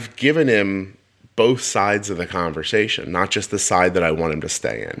I've given him both sides of the conversation, not just the side that I want him to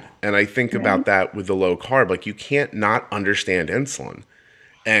stay in. And I think about that with the low carb. Like, you can't not understand insulin.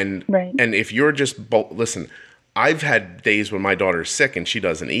 And if you're just, listen, I've had days when my daughter's sick and she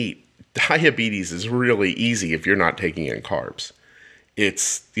doesn't eat. Diabetes is really easy if you're not taking in carbs.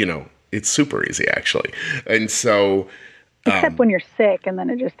 it's, it's super easy actually. And so, except when you're sick, and then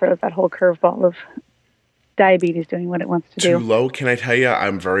it just throws that whole curveball of diabetes doing what it wants to do. Too low, can I tell you?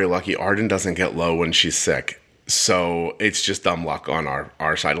 I'm very lucky. Arden doesn't get low when she's sick. So it's just dumb luck on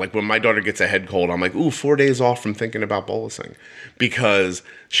our side. Like when my daughter gets a head cold, I'm like, 4 days off from thinking about bolusing, because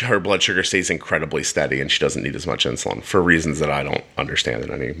her blood sugar stays incredibly steady and she doesn't need as much insulin for reasons that I don't understand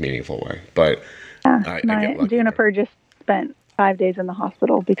in any meaningful way. But I get lucky. Juniper just spent 5 days in the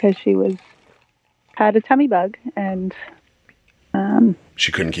hospital because she had a tummy bug, and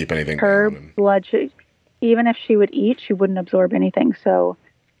she couldn't keep anything her down. Blood sugar, even if she would eat, she wouldn't absorb anything. So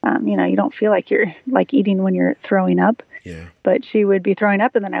you don't feel like you're like eating when you're throwing up. Yeah. But she would be throwing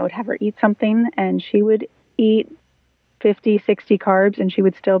up, and then I would have her eat something, and she would eat 50, 60 carbs, and she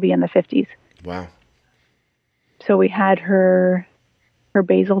would still be in the 50s. Wow. So we had her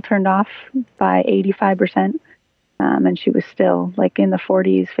basal turned off by 85%, and she was still like in the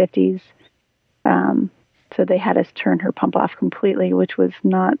 40s, 50s. So they had us turn her pump off completely, which was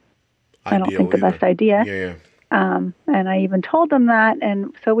not, I don't think, the best idea. Yeah. And I even told them that,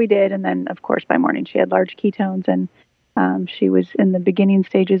 and so we did. And then, of course, by morning she had large ketones, and she was in the beginning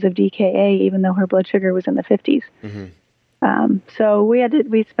stages of DKA, even though her blood sugar was in the 50s. Mm-hmm. So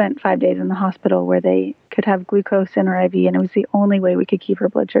we spent 5 days in the hospital where they could have glucose in her IV, and it was the only way we could keep her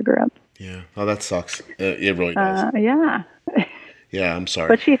blood sugar up. Yeah. Oh, that sucks. It really does. Yeah. Yeah, I'm sorry.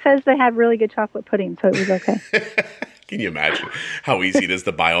 But she says they had really good chocolate pudding, so it was okay. Can you imagine how easy it is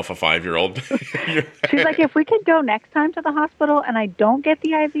to buy off a 5-year-old? She's like, if we could go next time to the hospital and I don't get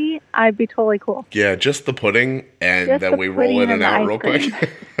the IV, I'd be totally cool. Yeah, just the pudding, and then we roll in and out real quick.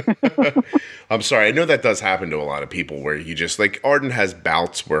 I'm sorry. I know that does happen to a lot of people where you just, like, Arden has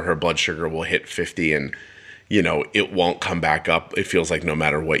bouts where her blood sugar will hit 50 and, it won't come back up. It feels like no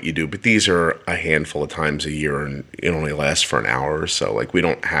matter what you do. But these are a handful of times a year, and it only lasts for an hour or so. Like, we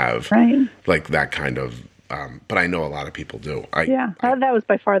don't have, like, that kind of... but I know a lot of people do. That was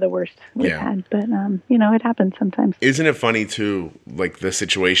by far the worst we've had. But, it happens sometimes. Isn't it funny, too, like the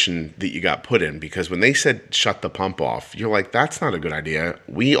situation that you got put in? Because when they said shut the pump off, you're like, that's not a good idea.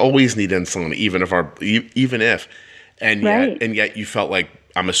 We always need insulin, even if. And yet you felt like,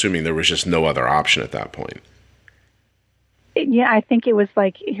 I'm assuming there was just no other option at that point. Yeah, I think it was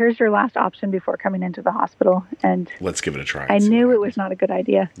like, here's your last option before coming into the hospital. And let's give it a try. I knew it was not a good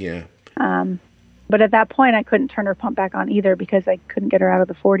idea. Yeah. But at that point, I couldn't turn her pump back on either because I couldn't get her out of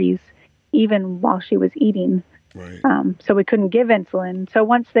the 40s, even while she was eating. Right. So we couldn't give insulin. So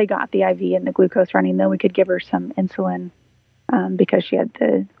once they got the IV and the glucose running, then we could give her some insulin because she had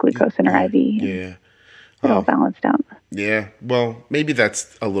the glucose in her IV. Yeah. It all balanced out. Yeah. Well, maybe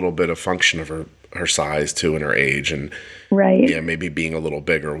that's a little bit of function of her size, too, and her age. And maybe being a little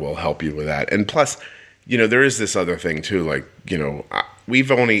bigger will help you with that. And plus, there is this other thing, too. Like,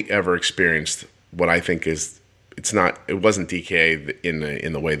 we've only ever experienced what I think is, it wasn't DKA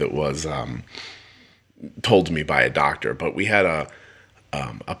in the way that was told to me by a doctor, but we had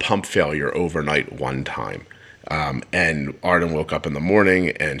a pump failure overnight one time. And Arden woke up in the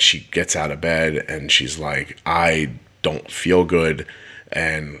morning and she gets out of bed and she's like, I don't feel good.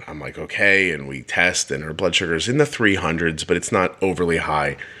 And I'm like, okay. And we test and her blood sugar is in the 300s, but it's not overly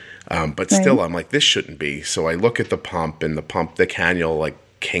high. But still, I'm like, this shouldn't be. So I look at the pump, and the cannula, like,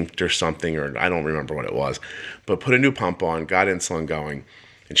 kinked or something, or I don't remember what it was, but put a new pump on, got insulin going,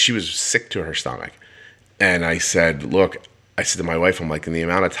 and she was sick to her stomach. And I said to my wife, I'm like, in the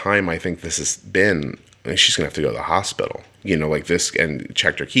amount of time I think this has been, she's going to have to go to the hospital, like this, and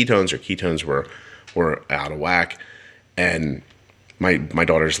checked her ketones. Her ketones were out of whack. And my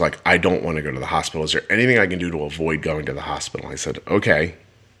daughter's like, I don't want to go to the hospital. Is there anything I can do to avoid going to the hospital? I said, okay,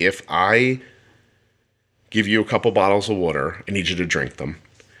 if I give you a couple bottles of water, I need you to drink them.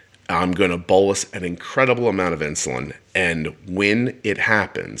 I'm going to bolus an incredible amount of insulin. And when it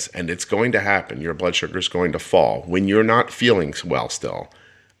happens, and it's going to happen, your blood sugar is going to fall. When you're not feeling well still,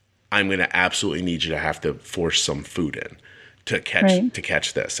 I'm going to absolutely need you to have to force some food in to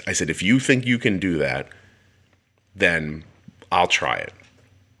catch this. I said, if you think you can do that, then I'll try it.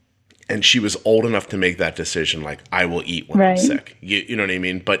 And she was old enough to make that decision, like, I will eat when I'm sick. You know what I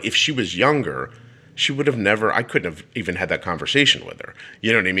mean? But if she was younger, she would have never, I couldn't have even had that conversation with her.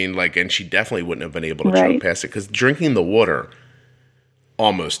 You know what I mean? Like, and she definitely wouldn't have been able to choke past it, because drinking the water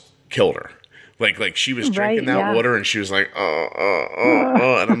almost killed her. Like she was drinking that water and she was like,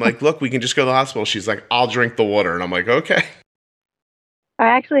 and I'm like, look, we can just go to the hospital. She's like, I'll drink the water. And I'm like, okay. I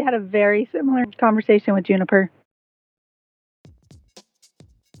actually had a very similar conversation with Juniper.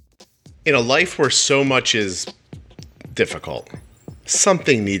 In a life where so much is difficult,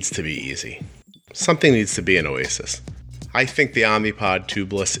 something needs to be easy. Something needs to be an oasis. I think the Omnipod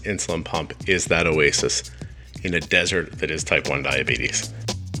tubeless insulin pump is that oasis in a desert that is type 1 diabetes.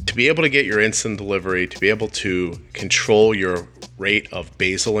 To be able to get your insulin delivery, to be able to control your rate of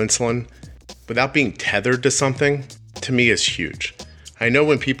basal insulin without being tethered to something, to me is huge. I know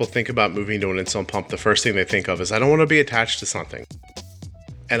when people think about moving to an insulin pump, the first thing they think of is, I don't want to be attached to something.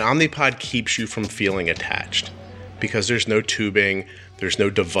 And Omnipod keeps you from feeling attached because there's no tubing, there's no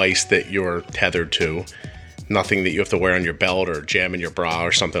device that you're tethered to, nothing that you have to wear on your belt or jam in your bra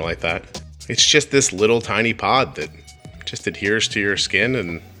or something like that. It's just this little tiny pod that just adheres to your skin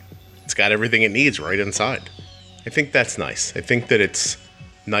and it's got everything it needs right inside. I think that's nice. I think that it's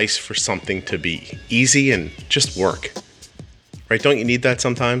nice for something to be easy and just work. Right? Don't you need that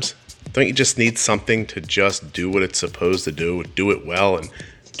sometimes? Don't you just need something to just do what it's supposed to do it well, and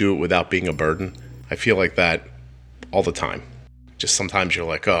do it without being a burden? I feel like that all the time. Just sometimes you're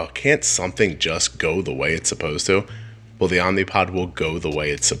like, oh, can't something just go the way it's supposed to? Well, the Omnipod will go the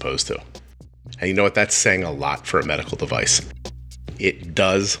way it's supposed to. And you know what? That's saying a lot for a medical device. It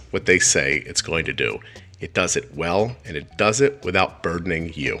does what they say it's going to do. It does it well, and it does it without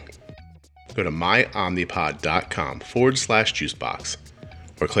burdening you. Go to myomnipod.com/juicebox,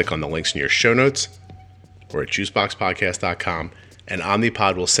 or click on the links in your show notes, or at juiceboxpodcast.com, and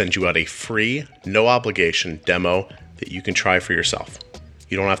Omnipod will send you out a free, no obligation demo that you can try for yourself.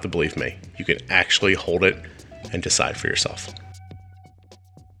 You don't have to believe me. You can actually hold it and decide for yourself.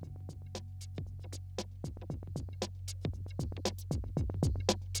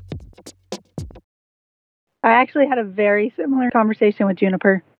 I actually had a very similar conversation with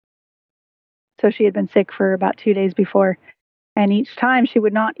Juniper. So she had been sick for about 2 days before. And each time she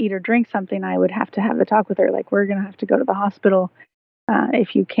would not eat or drink something, I would have to have a talk with her. Like, we're going to have to go to the hospital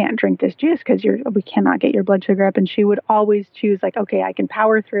if you can't drink this juice because we cannot get your blood sugar up. And she would always choose like, okay, I can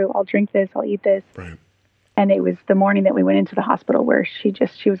power through. I'll drink this. I'll eat this. Right. And it was the morning that we went into the hospital where she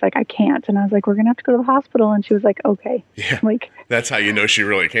was like, I can't. And I was like, we're going to have to go to the hospital. And she was like, okay. Yeah. Like, that's how you know she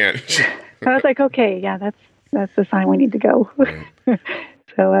really can't. I was like, okay, yeah, that's the sign we need to go. Right.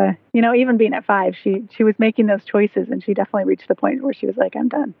 So, even being at 5, she was making those choices, and she definitely reached the point where she was like, I'm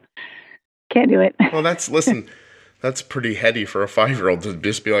done. Can't do it. Well, that's pretty heady for a 5-year-old to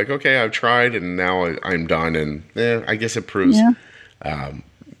just be like, okay, I've tried, and now I'm done. And I guess it proves,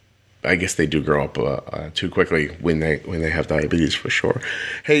 I guess they do grow up too quickly when they have diabetes, for sure.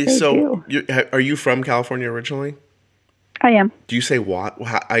 Hey, are you from California originally? I am. Do you say what?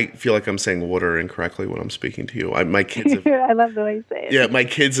 I feel like I'm saying water incorrectly when I'm speaking to you. My kids have, I love the way you say it. Yeah, my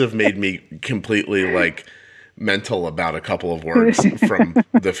kids have made me completely like mental about a couple of words from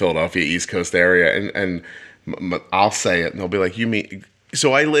the Philadelphia East Coast area, and I'll say it, and they'll be like, "You mean?"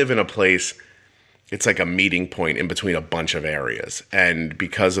 So I live in a place. It's like a meeting point in between a bunch of areas, and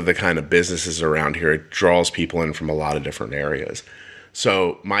because of the kind of businesses around here, it draws people in from a lot of different areas.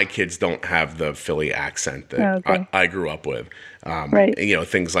 So my kids don't have the Philly accent that I grew up with. Right. And,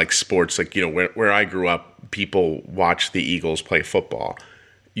 things like sports, like, where I grew up, people watched the Eagles play football.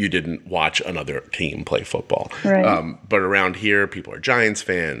 You didn't watch another team play football. Right. But around here, people are Giants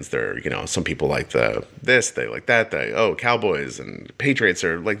fans. They're, some people like this, they like that. Cowboys and Patriots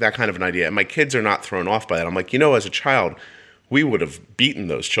are like that kind of an idea. And my kids are not thrown off by that. I'm like, as a child, we would have beaten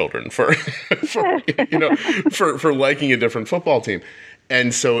those children for liking a different football team.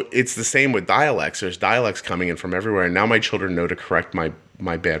 And so it's the same with dialects. There's dialects coming in from everywhere. And now my children know to correct my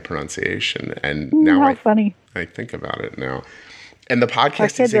bad pronunciation. And now funny. I think about it now. And the podcast Our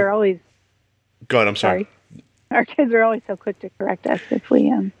kids are always... Go ahead, I'm sorry. Our kids are always so quick to correct us if we...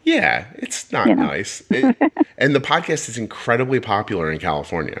 Yeah, it's not nice. And the podcast is incredibly popular in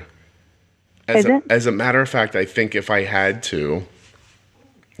California. As a matter of fact, I think if I had to,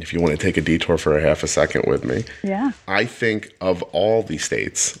 if you want to take a detour for a half a second with me, I think of all the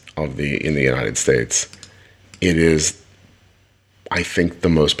states in the United States, it is, I think, the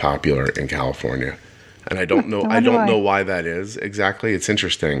most popular in California, and I don't know why that is exactly. It's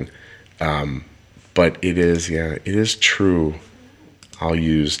interesting, but it is true. I'll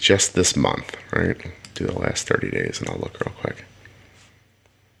use just this month, right? Do the last 30 days, and I'll look real quick.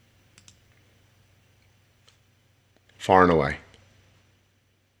 Far and away.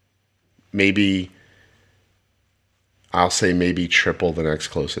 I'll say maybe triple the next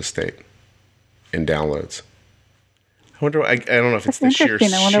closest state in downloads. I don't know if it's the sheer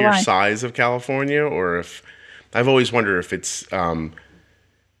size of California, or if I've always wondered if it's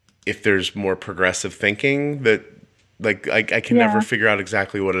if there's more progressive thinking that, like, I can never figure out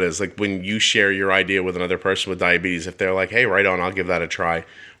exactly what it is. Like when you share your idea with another person with diabetes, if they're like, hey, right on, I'll give that a try.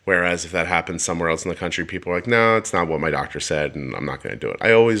 Whereas if that happens somewhere else in the country, people are like, no, it's not what my doctor said, and I'm not going to do it.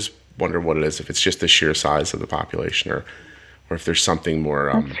 I always wonder what it is, if it's just the sheer size of the population, or if there's something more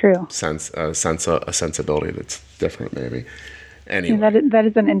That's true. a sensibility that's different, maybe. Anyway, that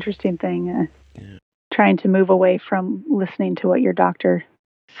is an interesting thing. Trying to move away from listening to what your doctor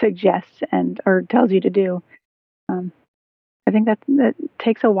suggests or tells you to do. I think that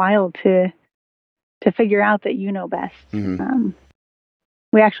takes a while to figure out that you know best. Mm-hmm.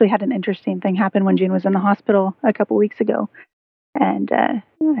 We actually had an interesting thing happen when June was in the hospital a couple weeks ago, and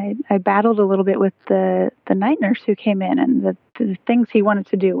I battled a little bit with the night nurse who came in, and the things he wanted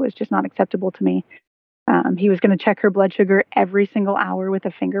to do was just not acceptable to me. He was going to check her blood sugar every single hour with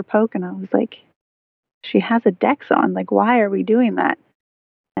a finger poke, and I was like, she has a Dex on. Like, why are we doing that?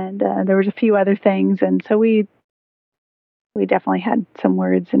 And there was a few other things, and so we definitely had some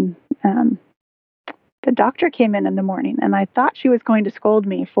words. And the doctor came in the morning, and I thought she was going to scold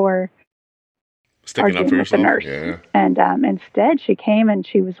me for sticking up for yourself. The nurse. Yeah. And instead, she came and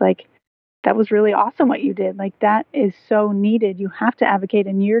she was like, "That was really awesome what you did. Like, that is so needed. You have to advocate,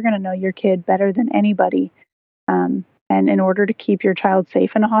 and you're going to know your kid better than anybody. And in order to keep your child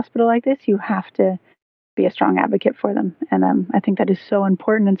safe in a hospital like this, you have to be a strong advocate for them." And I think that is so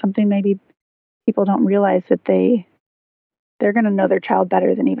important, and something maybe people don't realize, that they're going to know their child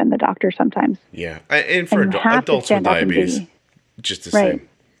better than even the doctor sometimes. Yeah. And for adults with diabetes, just the same.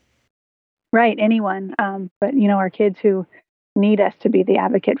 Right. Anyone. But, our kids who need us to be the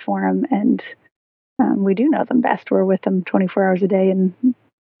advocate for them, and we do know them best. We're with them 24 hours a day, and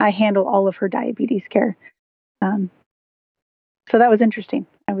I handle all of her diabetes care. So that was interesting.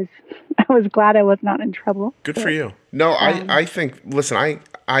 I was glad I was not in trouble. Good for you. No, I think, listen,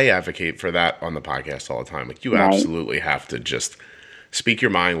 I advocate for that on the podcast all the time. Like, you absolutely have to just speak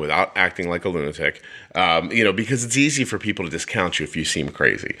your mind without acting like a lunatic, because it's easy for people to discount you if you seem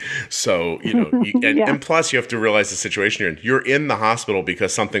crazy. So, and plus you have to realize the situation you're in. You're in the hospital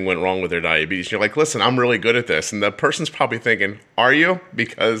because something went wrong with their diabetes. You're like, listen, I'm really good at this. And the person's probably thinking, are you?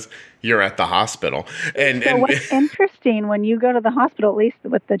 Because you're at the hospital. And what's interesting when you go to the hospital, at least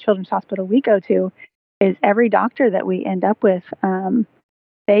with the children's hospital we go to, is every doctor that we end up with,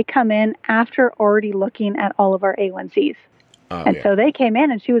 they come in after already looking at all of our A1Cs. So they came in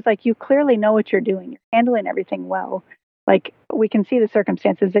and she was like, "You clearly know what you're doing. You're handling everything well. Like, we can see the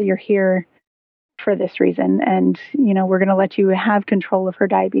circumstances that you're here for this reason. And, we're going to let you have control of her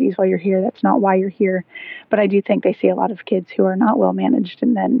diabetes while you're here. That's not why you're here." But I do think they see a lot of kids who are not well managed,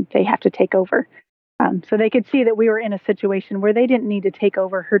 and then they have to take over. So they could see that we were in a situation where they didn't need to take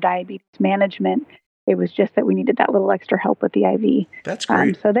over her diabetes management. It was just that we needed that little extra help with the IV. That's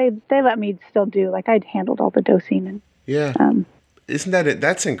great. So they let me still do, like, I'd handled all the dosing. And yeah. Isn't that it?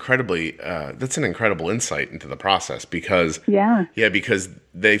 That's incredibly, that's an incredible insight into the process, because because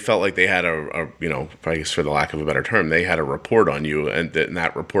they felt like they had a I guess, for the lack of a better term, they had a report on you, and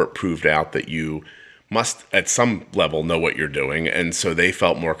that report proved out that you must at some level know what you're doing. And so they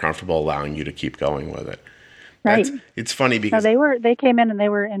felt more comfortable allowing you to keep going with it. Right. It's funny because they came in and they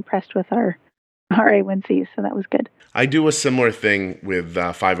were impressed with our A1Cs. So that was good. I do a similar thing with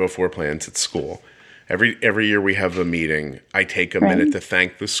 504 plans at school. Every year we have a meeting. I take a minute to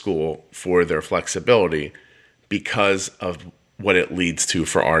thank the school for their flexibility because of what it leads to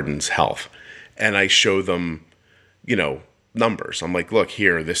for Arden's health. And I show them, numbers. I'm like, look,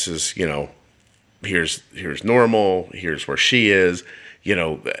 here, this is, here's normal. Here's where she is.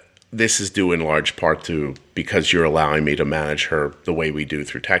 This is due in large part to because you're allowing me to manage her the way we do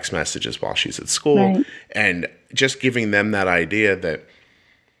through text messages while she's at school. Right. And just giving them that idea that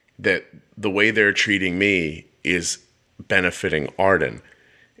the way they're treating me is benefiting Arden.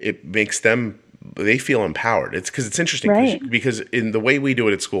 It makes they feel empowered. It's because it's interesting because in the way we do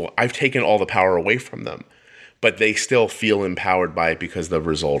it at school, I've taken all the power away from them, but they still feel empowered by it because the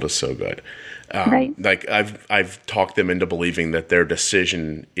result is so good. Like I've talked them into believing that their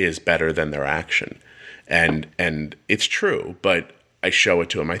decision is better than their action. And it's true, but I show it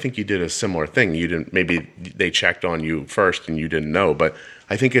to them. I think you did a similar thing. Maybe they checked on you first and you didn't know, but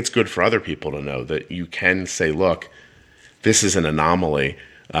I think it's good for other people to know that you can say, look, this is an anomaly.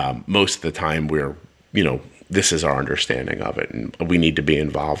 Most of the time this is our understanding of it, and we need to be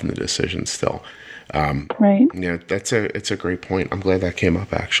involved in the decision still. Yeah, it's a great point. I'm glad that came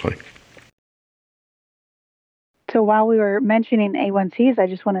up, actually. So while we were mentioning A1Cs, I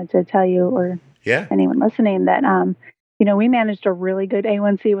just wanted to tell you, or anyone listening, that we managed a really good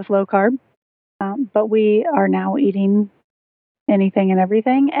A1C with low carb, but we are now eating anything and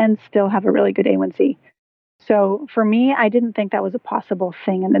everything and still have a really good A1C. So for me, I didn't think that was a possible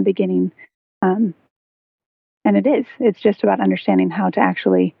thing in the beginning. And it is. It's just about understanding how to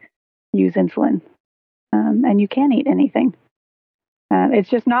actually use insulin. And you can eat anything. It's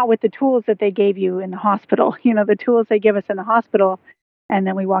just not with the tools that they gave you in the hospital. You know, the tools they give us in the hospital, and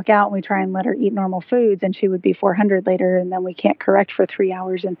then we walk out and we try and let her eat normal foods, and she would be 400 later, and then we can't correct for 3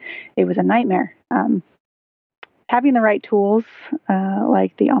 hours, and it was a nightmare. Having the right tools,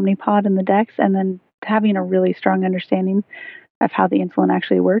 like the Omnipod and the Dex, and then having a really strong understanding of how the insulin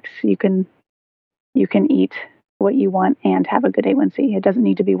actually works, you can eat what you want and have a good A1C. It doesn't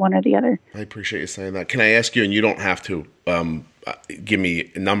need to be one or the other. I appreciate you saying that. Can I ask you, and you don't have to give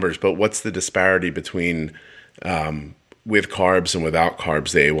me numbers, but what's the disparity between with carbs and without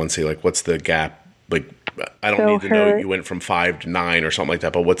carbs, the A1C? Like, what's the gap? Like, I don't need to know you went from 5 to 9 or something like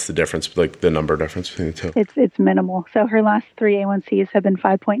that, but what's the difference, like the number difference between the two? It's minimal. So her last 3 A1Cs have been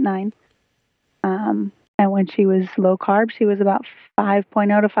 5.9. And when she was low carb, she was about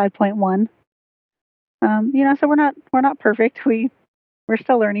 5.0 to 5.1. You know, so we're not perfect. We're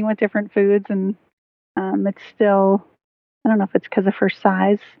still learning with different foods, and it's still, I don't know if it's because of her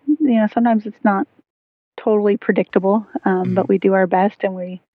size. You know, sometimes it's not totally predictable, but we do our best,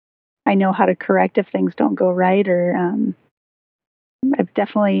 and I know how to correct if things don't go right. Or I've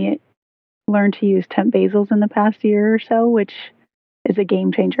definitely learned to use temp basals in the past year or so, which is a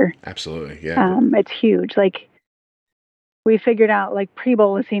game changer. Absolutely, yeah. It's huge. Like, we figured out, like,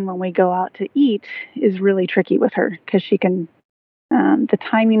 pre-bolusing when we go out to eat is really tricky with her, because she can, the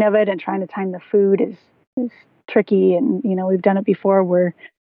timing of it and trying to time the food is tricky. And, you know, we've done it before where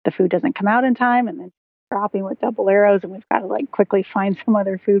the food doesn't come out in time, and then dropping with double arrows, and we've got to, like, quickly find some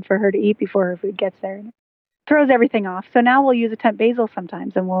other food for her to eat before her food gets there. And it throws everything off. So now we'll use a temp basal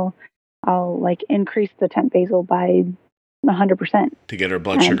sometimes, and I'll like increase the temp basal by 100% to get her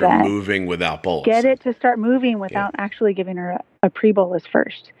blood sugar moving without bolus. Get it to start moving without actually giving her a pre-bolus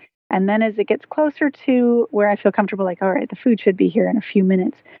first. And then as it gets closer to where I feel comfortable, like, all right, the food should be here in a few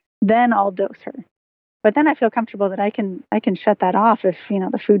minutes, then I'll dose her. But then I feel comfortable that I can shut that off. If, you know,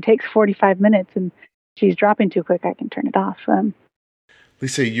 the food takes 45 minutes and she's dropping too quick, I can turn it off.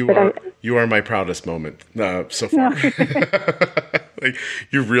 Lisa, you are my proudest moment so far. Like,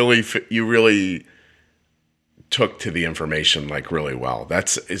 you really took to the information, like, really well.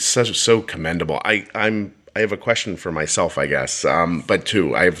 It's so commendable. I have a question for myself, I guess, but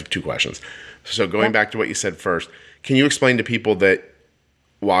I have 2 questions. So going back to what you said first, can you explain to people that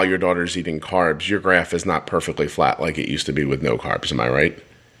while your daughter's eating carbs, your graph is not perfectly flat like it used to be with no carbs? Am I right?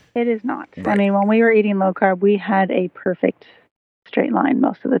 It is not. Right. I mean, when we were eating low carb, we had a perfect straight line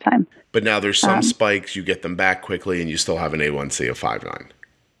most of the time. But now there's some spikes, you get them back quickly, and you still have an A1C of 5.9.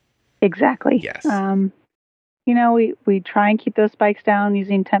 Exactly. Yes. You know, we try and keep those spikes down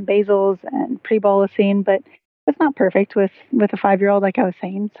using temp basals and pre-bolusing, but it's not perfect with a 5-year-old. Like I was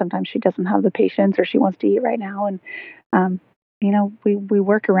saying, sometimes she doesn't have the patience, or she wants to eat right now. And, you know, we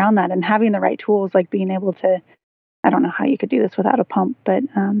work around that, and having the right tools, like being able to, I don't know how you could do this without a pump, but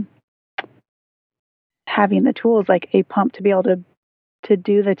having the tools like a pump to be able to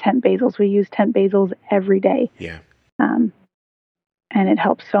do the temp basals. We use temp basals every day. Yeah. And it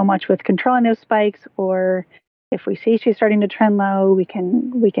helps so much with controlling those spikes, or if we see she's starting to trend low, we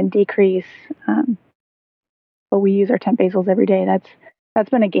can decrease. But we use our temp basals every day. That's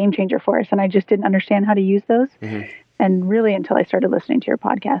been a game changer for us, and I just didn't understand how to use those, and really until I started listening to your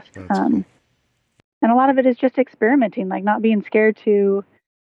podcast. Cool. And a lot of it is just experimenting, like not being scared to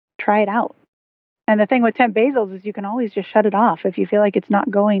try it out. And the thing with temp basals is you can always just shut it off if you feel like it's not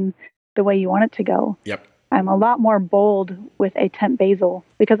going the way you want it to go. Yep. I'm a lot more bold with a temp basal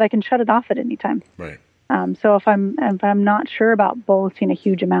because I can shut it off at any time. Right. So if I'm not sure about bolusing a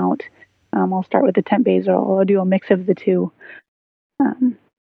huge amount, I'll start with the temp basal. I'll do a mix of the two.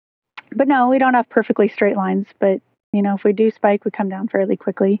 But no, we don't have perfectly straight lines. But you know, if we do spike, we come down fairly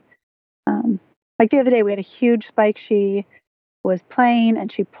quickly. Like the other day, we had a huge spike. She was playing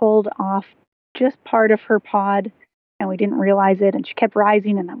and she pulled off just part of her pod, and we didn't realize it. And she kept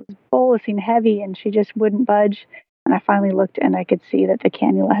rising, and I was bolusing heavy, and she just wouldn't budge. And I finally looked, and I could see that the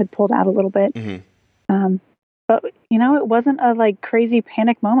cannula had pulled out a little bit. But you know, it wasn't a like crazy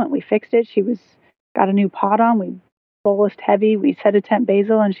panic moment. We fixed it. She got a new pod on. We bolused heavy. We set a temp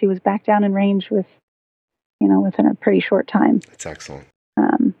basal, and she was back down in range within a pretty short time. That's excellent.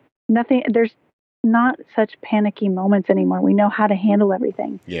 There's not such panicky moments anymore. We know how to handle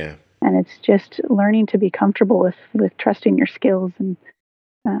everything. Yeah. And it's just learning to be comfortable with trusting your skills and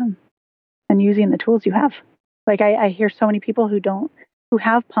using the tools you have. Like I hear so many people who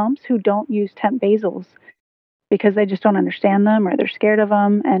have pumps who don't use temp basals because they just don't understand them or they're scared of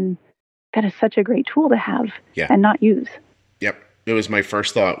them. And that is such a great tool to have and not use. Yep. It was my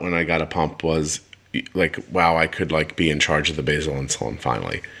first thought when I got a pump was like, wow, I could like be in charge of the basal insulin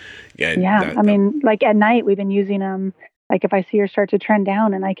finally. I mean, like at night we've been using them Like if I see her start to trend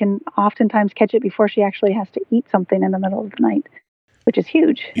down, and I can oftentimes catch it before she actually has to eat something in the middle of the night, which is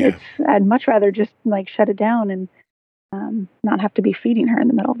huge. Yeah. I'd much rather just like shut it down and not have to be feeding her in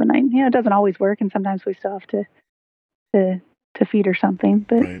the middle of the night. You know, it doesn't always work, and sometimes we still have to feed her something.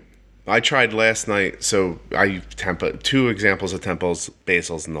 But right. I tried last night. So I two examples of tempos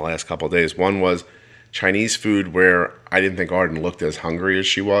basils in the last couple of days. One was Chinese food where I didn't think Arden looked as hungry as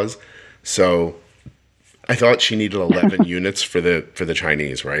she was, so I thought she needed 11 units for the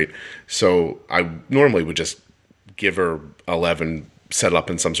Chinese, right? So I normally would just give her 11, set up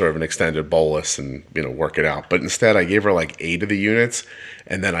in some sort of an extended bolus and, work it out. But instead I gave her like 8 of the units,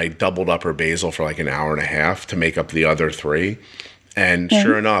 and then I doubled up her basil for like an hour and a half to make up the other 3. And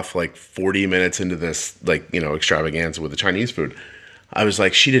sure enough, like 40 minutes into this, extravaganza with the Chinese food, I was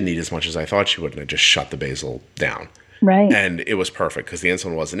like, she didn't eat as much as I thought she would, and I just shut the basil down. Right. And it was perfect because the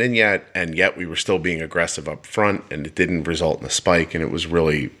insulin wasn't in yet, and yet we were still being aggressive up front, and it didn't result in a spike, and it was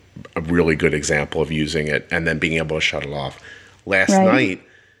really a really good example of using it and then being able to shut it off. Last night,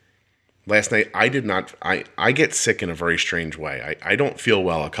 I did not, I get sick in a very strange way. I don't feel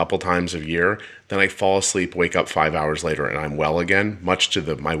well a couple times a year. Then I fall asleep, wake up 5 hours later, and I'm well again, much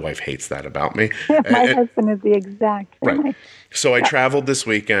to my wife hates that about me. My husband is the exact same way. So I traveled this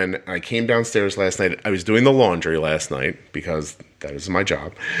weekend. I came downstairs last night. I was doing the laundry last night because that is my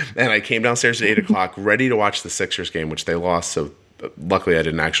job. And I came downstairs at 8 o'clock ready to watch the Sixers game, which they lost. So luckily I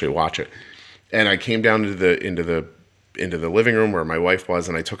didn't actually watch it. And I came down into the living room where my wife was,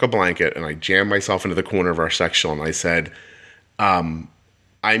 and I took a blanket and I jammed myself into the corner of our sectional, and I said, I'm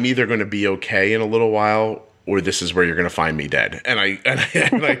either going to be okay in a little while, or this is where you're going to find me dead. And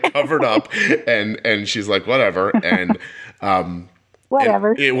I covered up, and she's like, whatever. And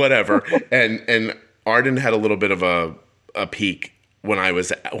whatever. Whatever. And Arden had a little bit of a peak when I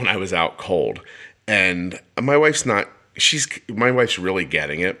was out cold, and my wife's really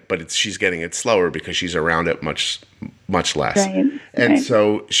getting it, but she's getting it slower because she's around it much less. Right. And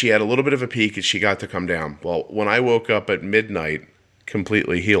so she had a little bit of a peak, and she got to come down. Well, when I woke up at midnight,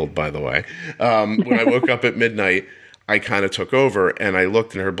 completely healed, by the way, when I woke up at midnight, I kind of took over, and I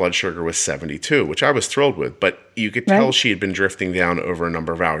looked, and her blood sugar was 72, which I was thrilled with, but you could tell she had been drifting down over a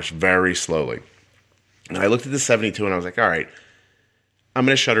number of hours very slowly. And I looked at the 72, and I was like, all right, I'm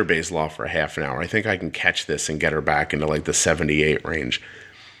going to shut her basil off for a half an hour. I think I can catch this and get her back into like the 78 range.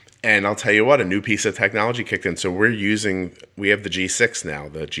 And I'll tell you what, a new piece of technology kicked in. So we have the G6 now,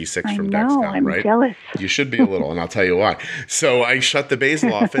 the G6 from Dexcom, I'm right? Jealous. You should be a little, and I'll tell you why. So I shut the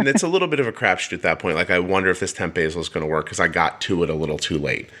basil off, and it's a little bit of a crapshoot at that point. Like, I wonder if this temp basil is going to work because I got to it a little too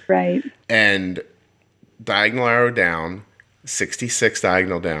late. Right. And diagonal arrow down, 66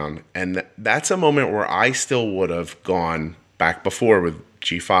 diagonal down. And that's a moment where I still would have gone back before with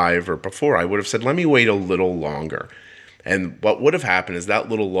G5 or before. I would have said, let me wait a little longer. And what would have happened is that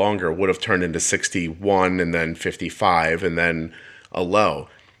little longer would have turned into 61 and then 55 and then a low.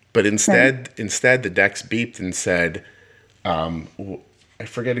 But instead the Dex beeped and said, I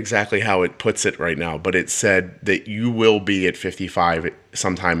forget exactly how it puts it right now, but it said that you will be at 55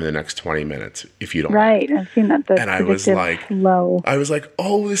 sometime in the next 20 minutes if you don't. Right. I've seen that. And I was like, low. I was like,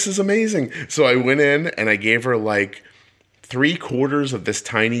 oh, this is amazing. So I went in and I gave her like 3/4 of this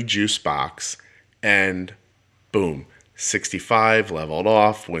tiny juice box, and boom, 65, leveled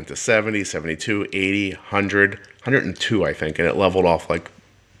off, went to 70, 72, 80, 100, 102, I think. And it leveled off like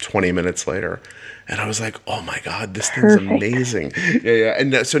 20 minutes later. And I was like, oh my God, this thing's amazing. Yeah.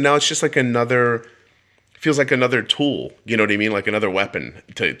 And so now it's just like feels like another tool, you know what I mean? Like another weapon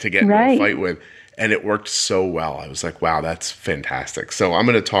to get into a fight with. And it worked so well. I was like, wow, that's fantastic. So I'm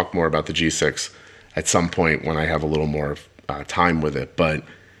going to talk more about the G6 at some point when I have a little more time with it. But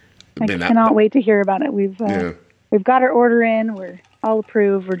I cannot wait to hear about it. We've got our order in. We're all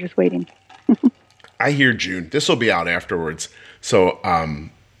approved. We're just waiting. I hear June. This will be out afterwards. So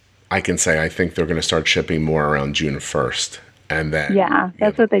I can say I think they're going to start shipping more around June 1st. And then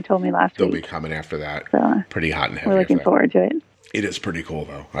that's what they told me last week. They'll be coming after that. So pretty hot and heavy. We're looking forward to it. It is pretty cool,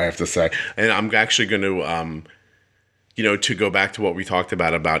 though, I have to say. And I'm actually going to, to go back to what we talked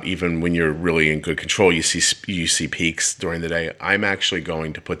about even when you're really in good control, you see peaks during the day. I'm actually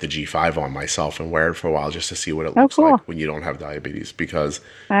going to put the G5 on myself and wear it for a while just to see what it looks like when you don't have diabetes. Because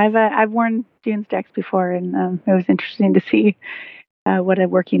I've worn June's Dex before, and it was interesting to see what a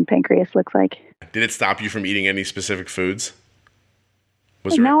working pancreas looks like. Did it stop you from eating any specific foods?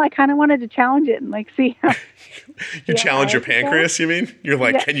 No, I kind of wanted to challenge it and see. You challenge your pancreas, you mean? You're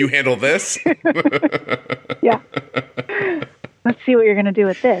like, can you handle this? Yeah. Let's see what you're going to do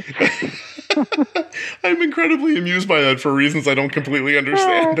with this. I'm incredibly amused by that for reasons I don't completely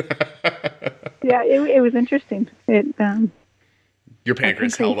understand. Yeah, it was interesting. Your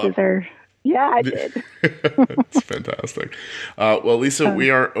pancreas held up. Yeah, I did. It's fantastic. Well, Lisa, we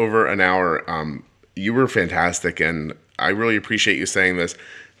are over an hour. You were fantastic, and I really appreciate you saying this,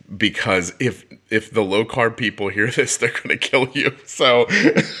 because if the low carb people hear this, they're going to kill you. So,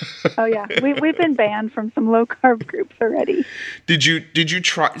 oh yeah, we've been banned from some low carb groups already. Did you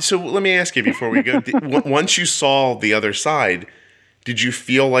try? So let me ask you before we go. Once you saw the other side, did you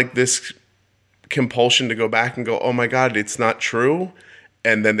feel like this compulsion to go back and go, "Oh my God, it's not true,"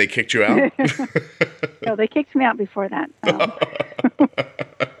 and then they kicked you out? No, they kicked me out before that.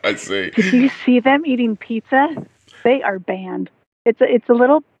 I see. Did you see them eating pizza? They are banned. It's a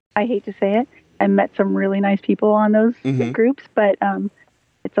little. I hate to say it. I met some really nice people on those groups, but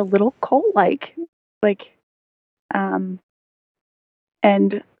it's a little cult-like. And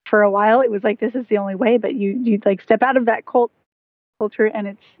for a while it was like, this is the only way, but you'd like step out of that cult culture,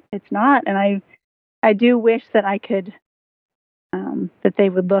 and it's not. And I do wish that I could, that they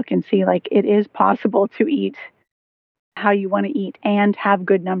would look and see like it is possible to eat how you want to eat and have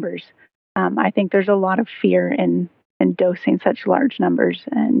good numbers. I think there's a lot of fear in dosing such large numbers,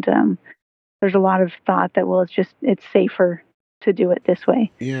 and there's a lot of thought that, well, it's safer to do it this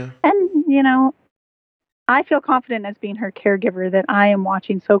way. Yeah. And I feel confident as being her caregiver that I am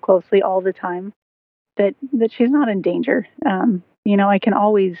watching so closely all the time that she's not in danger. I can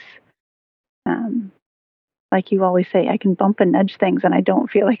always, like you always say, I can bump and nudge things, and I don't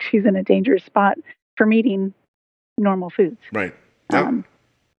feel like she's in a dangerous spot from eating normal foods. Right. Yep.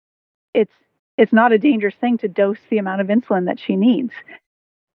 It's not a dangerous thing to dose the amount of insulin that she needs.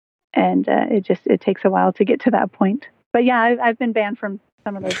 And it takes a while to get to that point. But yeah, I've been banned from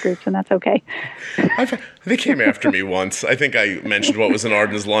some of those groups, and that's okay. They came after me once. I think I mentioned what was in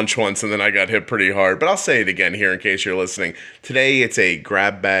Arden's lunch once, and then I got hit pretty hard. But I'll say it again here in case you're listening. Today, it's a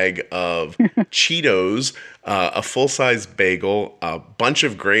grab bag of Cheetos, a full-size bagel, a bunch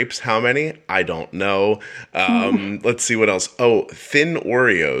of grapes. How many? I don't know. Let's see what else. Oh, thin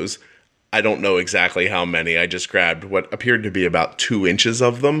Oreos. I don't know exactly how many. I just grabbed what appeared to be about 2 inches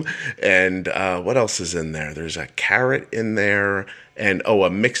of them. And what else is in there? There's a carrot in there, and a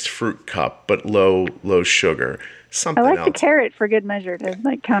mixed fruit cup, but low sugar. Something else. I like the carrot for good measure to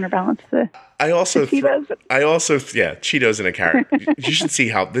like counterbalance the. Cheetos. Cheetos and a carrot. You should see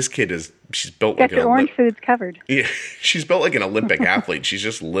how this kid is. She's built like your orange foods covered. Yeah, she's built like an Olympic athlete. She's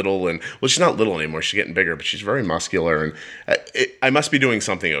just little, and she's not little anymore. She's getting bigger, but she's very muscular, and I must be doing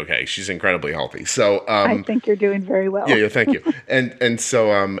something okay. She's incredibly healthy. So I think you're doing very well. Yeah, thank you. and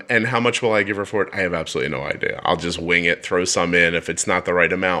so and how much will I give her for it? I have absolutely no idea. I'll just wing it, throw some in. If it's not the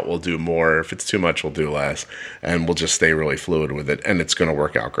right amount, we'll do more. If it's too much, we'll do less, and we'll just stay really fluid with it, and it's going to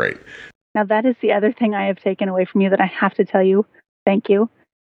work out great. Now, that is the other thing I have taken away from you that I have to tell you. Thank you.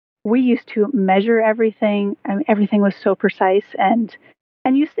 We used to measure everything. I mean, everything was so precise, and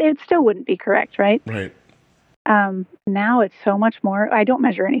it still wouldn't be correct, right? Right. Now it's so much more. I don't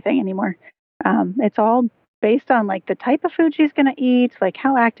measure anything anymore. It's all based on like the type of food she's going to eat, like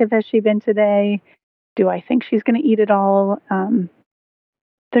how active has she been today? Do I think she's going to eat it all?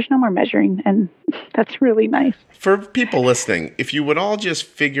 There's no more measuring, and that's really nice. For people listening, if you would all just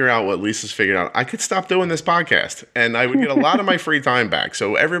figure out what Lisa's figured out, I could stop doing this podcast, and I would get a lot of my free time back.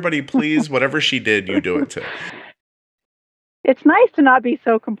 So everybody, please, whatever she did, you do it too. It's nice to not be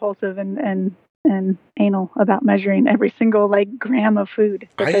so compulsive and anal about measuring every single like gram of food.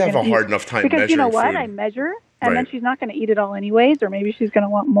 I have a hard enough time measuring food. Because you know what? I measure, and then she's not going to eat it all anyways, or maybe she's going to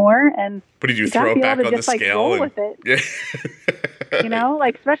want more. And but did you throw it back on the scale? Roll with it. Yeah.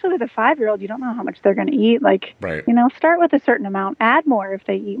 Like especially with a 5-year-old, you don't know how much they're going to eat. Like, start with a certain amount, add more if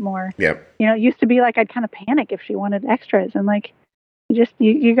they eat more. Yep. It used to be like I'd kind of panic if she wanted extras, and like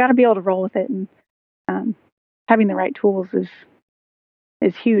you got to be able to roll with it, and having the right tools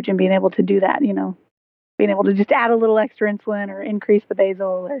is huge, and being able to do that, being able to just add a little extra insulin or increase the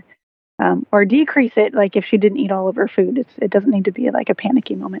basal or decrease it. Like if she didn't eat all of her food, it doesn't need to be like a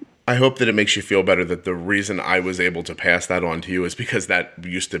panicky moment. I hope that it makes you feel better that the reason I was able to pass that on to you is because that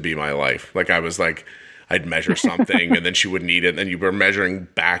used to be my life. Like I was like, I'd measure something and then she wouldn't eat it. And then you were measuring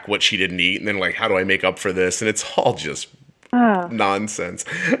back what she didn't eat. And then like, how do I make up for this? And it's all just nonsense.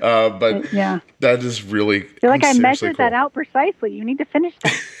 But yeah, that is really, you're like, I measured that out precisely. You need to finish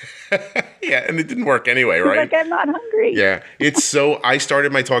that. Yeah, and it didn't work anyway, right? Like, I'm not hungry. Yeah, I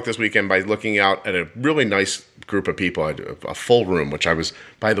started my talk this weekend by looking out at a really nice group of people. I had a full room, which I was,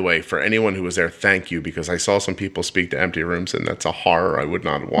 by the way, for anyone who was there, thank you, because I saw some people speak to empty rooms, and that's a horror I would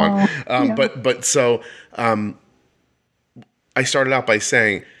not want. Yeah. But so I started out by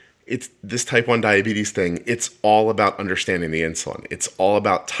saying, it's this type 1 diabetes thing. It's all about understanding the insulin. It's all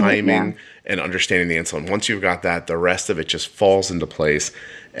about timing and understanding the insulin. Once you've got that, the rest of it just falls into place.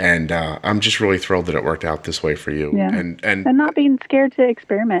 And I'm just really thrilled that it worked out this way for you. Yeah. And not being scared to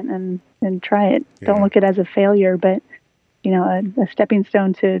experiment and try it. Don't look at it as a failure, but a stepping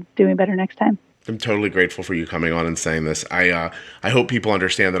stone to doing better next time. I'm totally grateful for you coming on and saying this. I hope people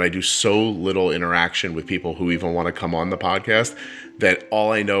understand that I do so little interaction with people who even want to come on the podcast that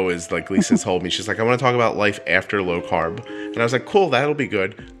all I know is, like Lisa told me, she's like, I want to talk about life after low carb. And I was like, cool, that'll be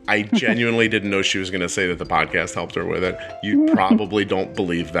good. I genuinely didn't know she was going to say that the podcast helped her with it. You probably don't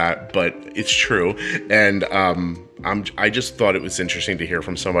believe that, but it's true. And I just thought it was interesting to hear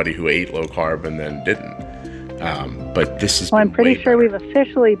from somebody who ate low carb and then didn't. But this is. Well, I'm pretty sure we've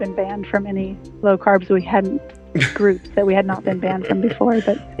officially been banned from any low carbs we hadn't groups that we had not been banned from before.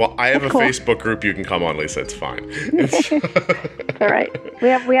 But well, I have a Facebook group you can come on, Lisa. It's fine. It's all right. We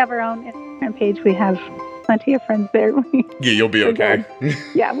have our own Instagram page. We have plenty of friends there. Yeah, you'll be okay.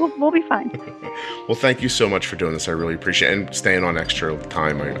 Yeah, we'll be fine. Well, thank you so much for doing this. I really appreciate it. And staying on extra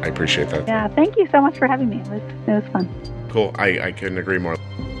time. I appreciate that. Yeah, thank you so much for having me. It was fun. Cool. I couldn't agree more.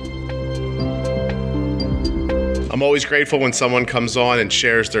 I'm always grateful when someone comes on and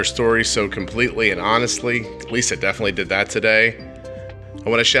shares their story so completely and honestly. Lisa definitely did that today. I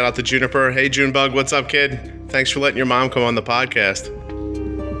want to shout out to Juniper. Hey, Junebug, what's up, kid? Thanks for letting your mom come on the podcast.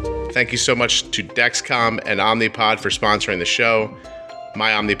 Thank you so much to Dexcom and Omnipod for sponsoring the show.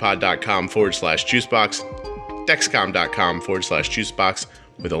 myomnipod.com/juicebox, dexcom.com/juicebox,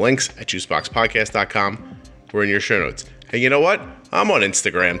 with the links at juiceboxpodcast.com. We're in your show notes. Hey, you know what? I'm on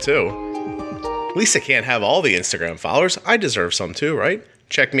Instagram too. Lisa can't have all the Instagram followers. I deserve some too, right?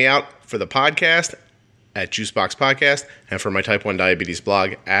 Check me out for the podcast at Juicebox Podcast and for my type 1 diabetes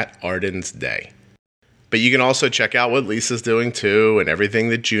blog at Arden's Day. But you can also check out what Lisa's doing too and everything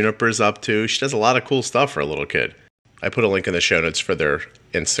that Juniper's up to. She does a lot of cool stuff for a little kid. I put a link in the show notes for their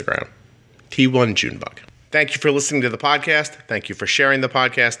Instagram. T1 Junebug. Thank you for listening to the podcast. Thank you for sharing the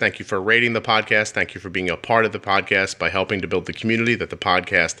podcast. Thank you for rating the podcast. Thank you for being a part of the podcast by helping to build the community that the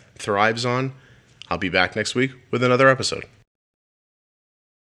podcast thrives on. I'll be back next week with another episode.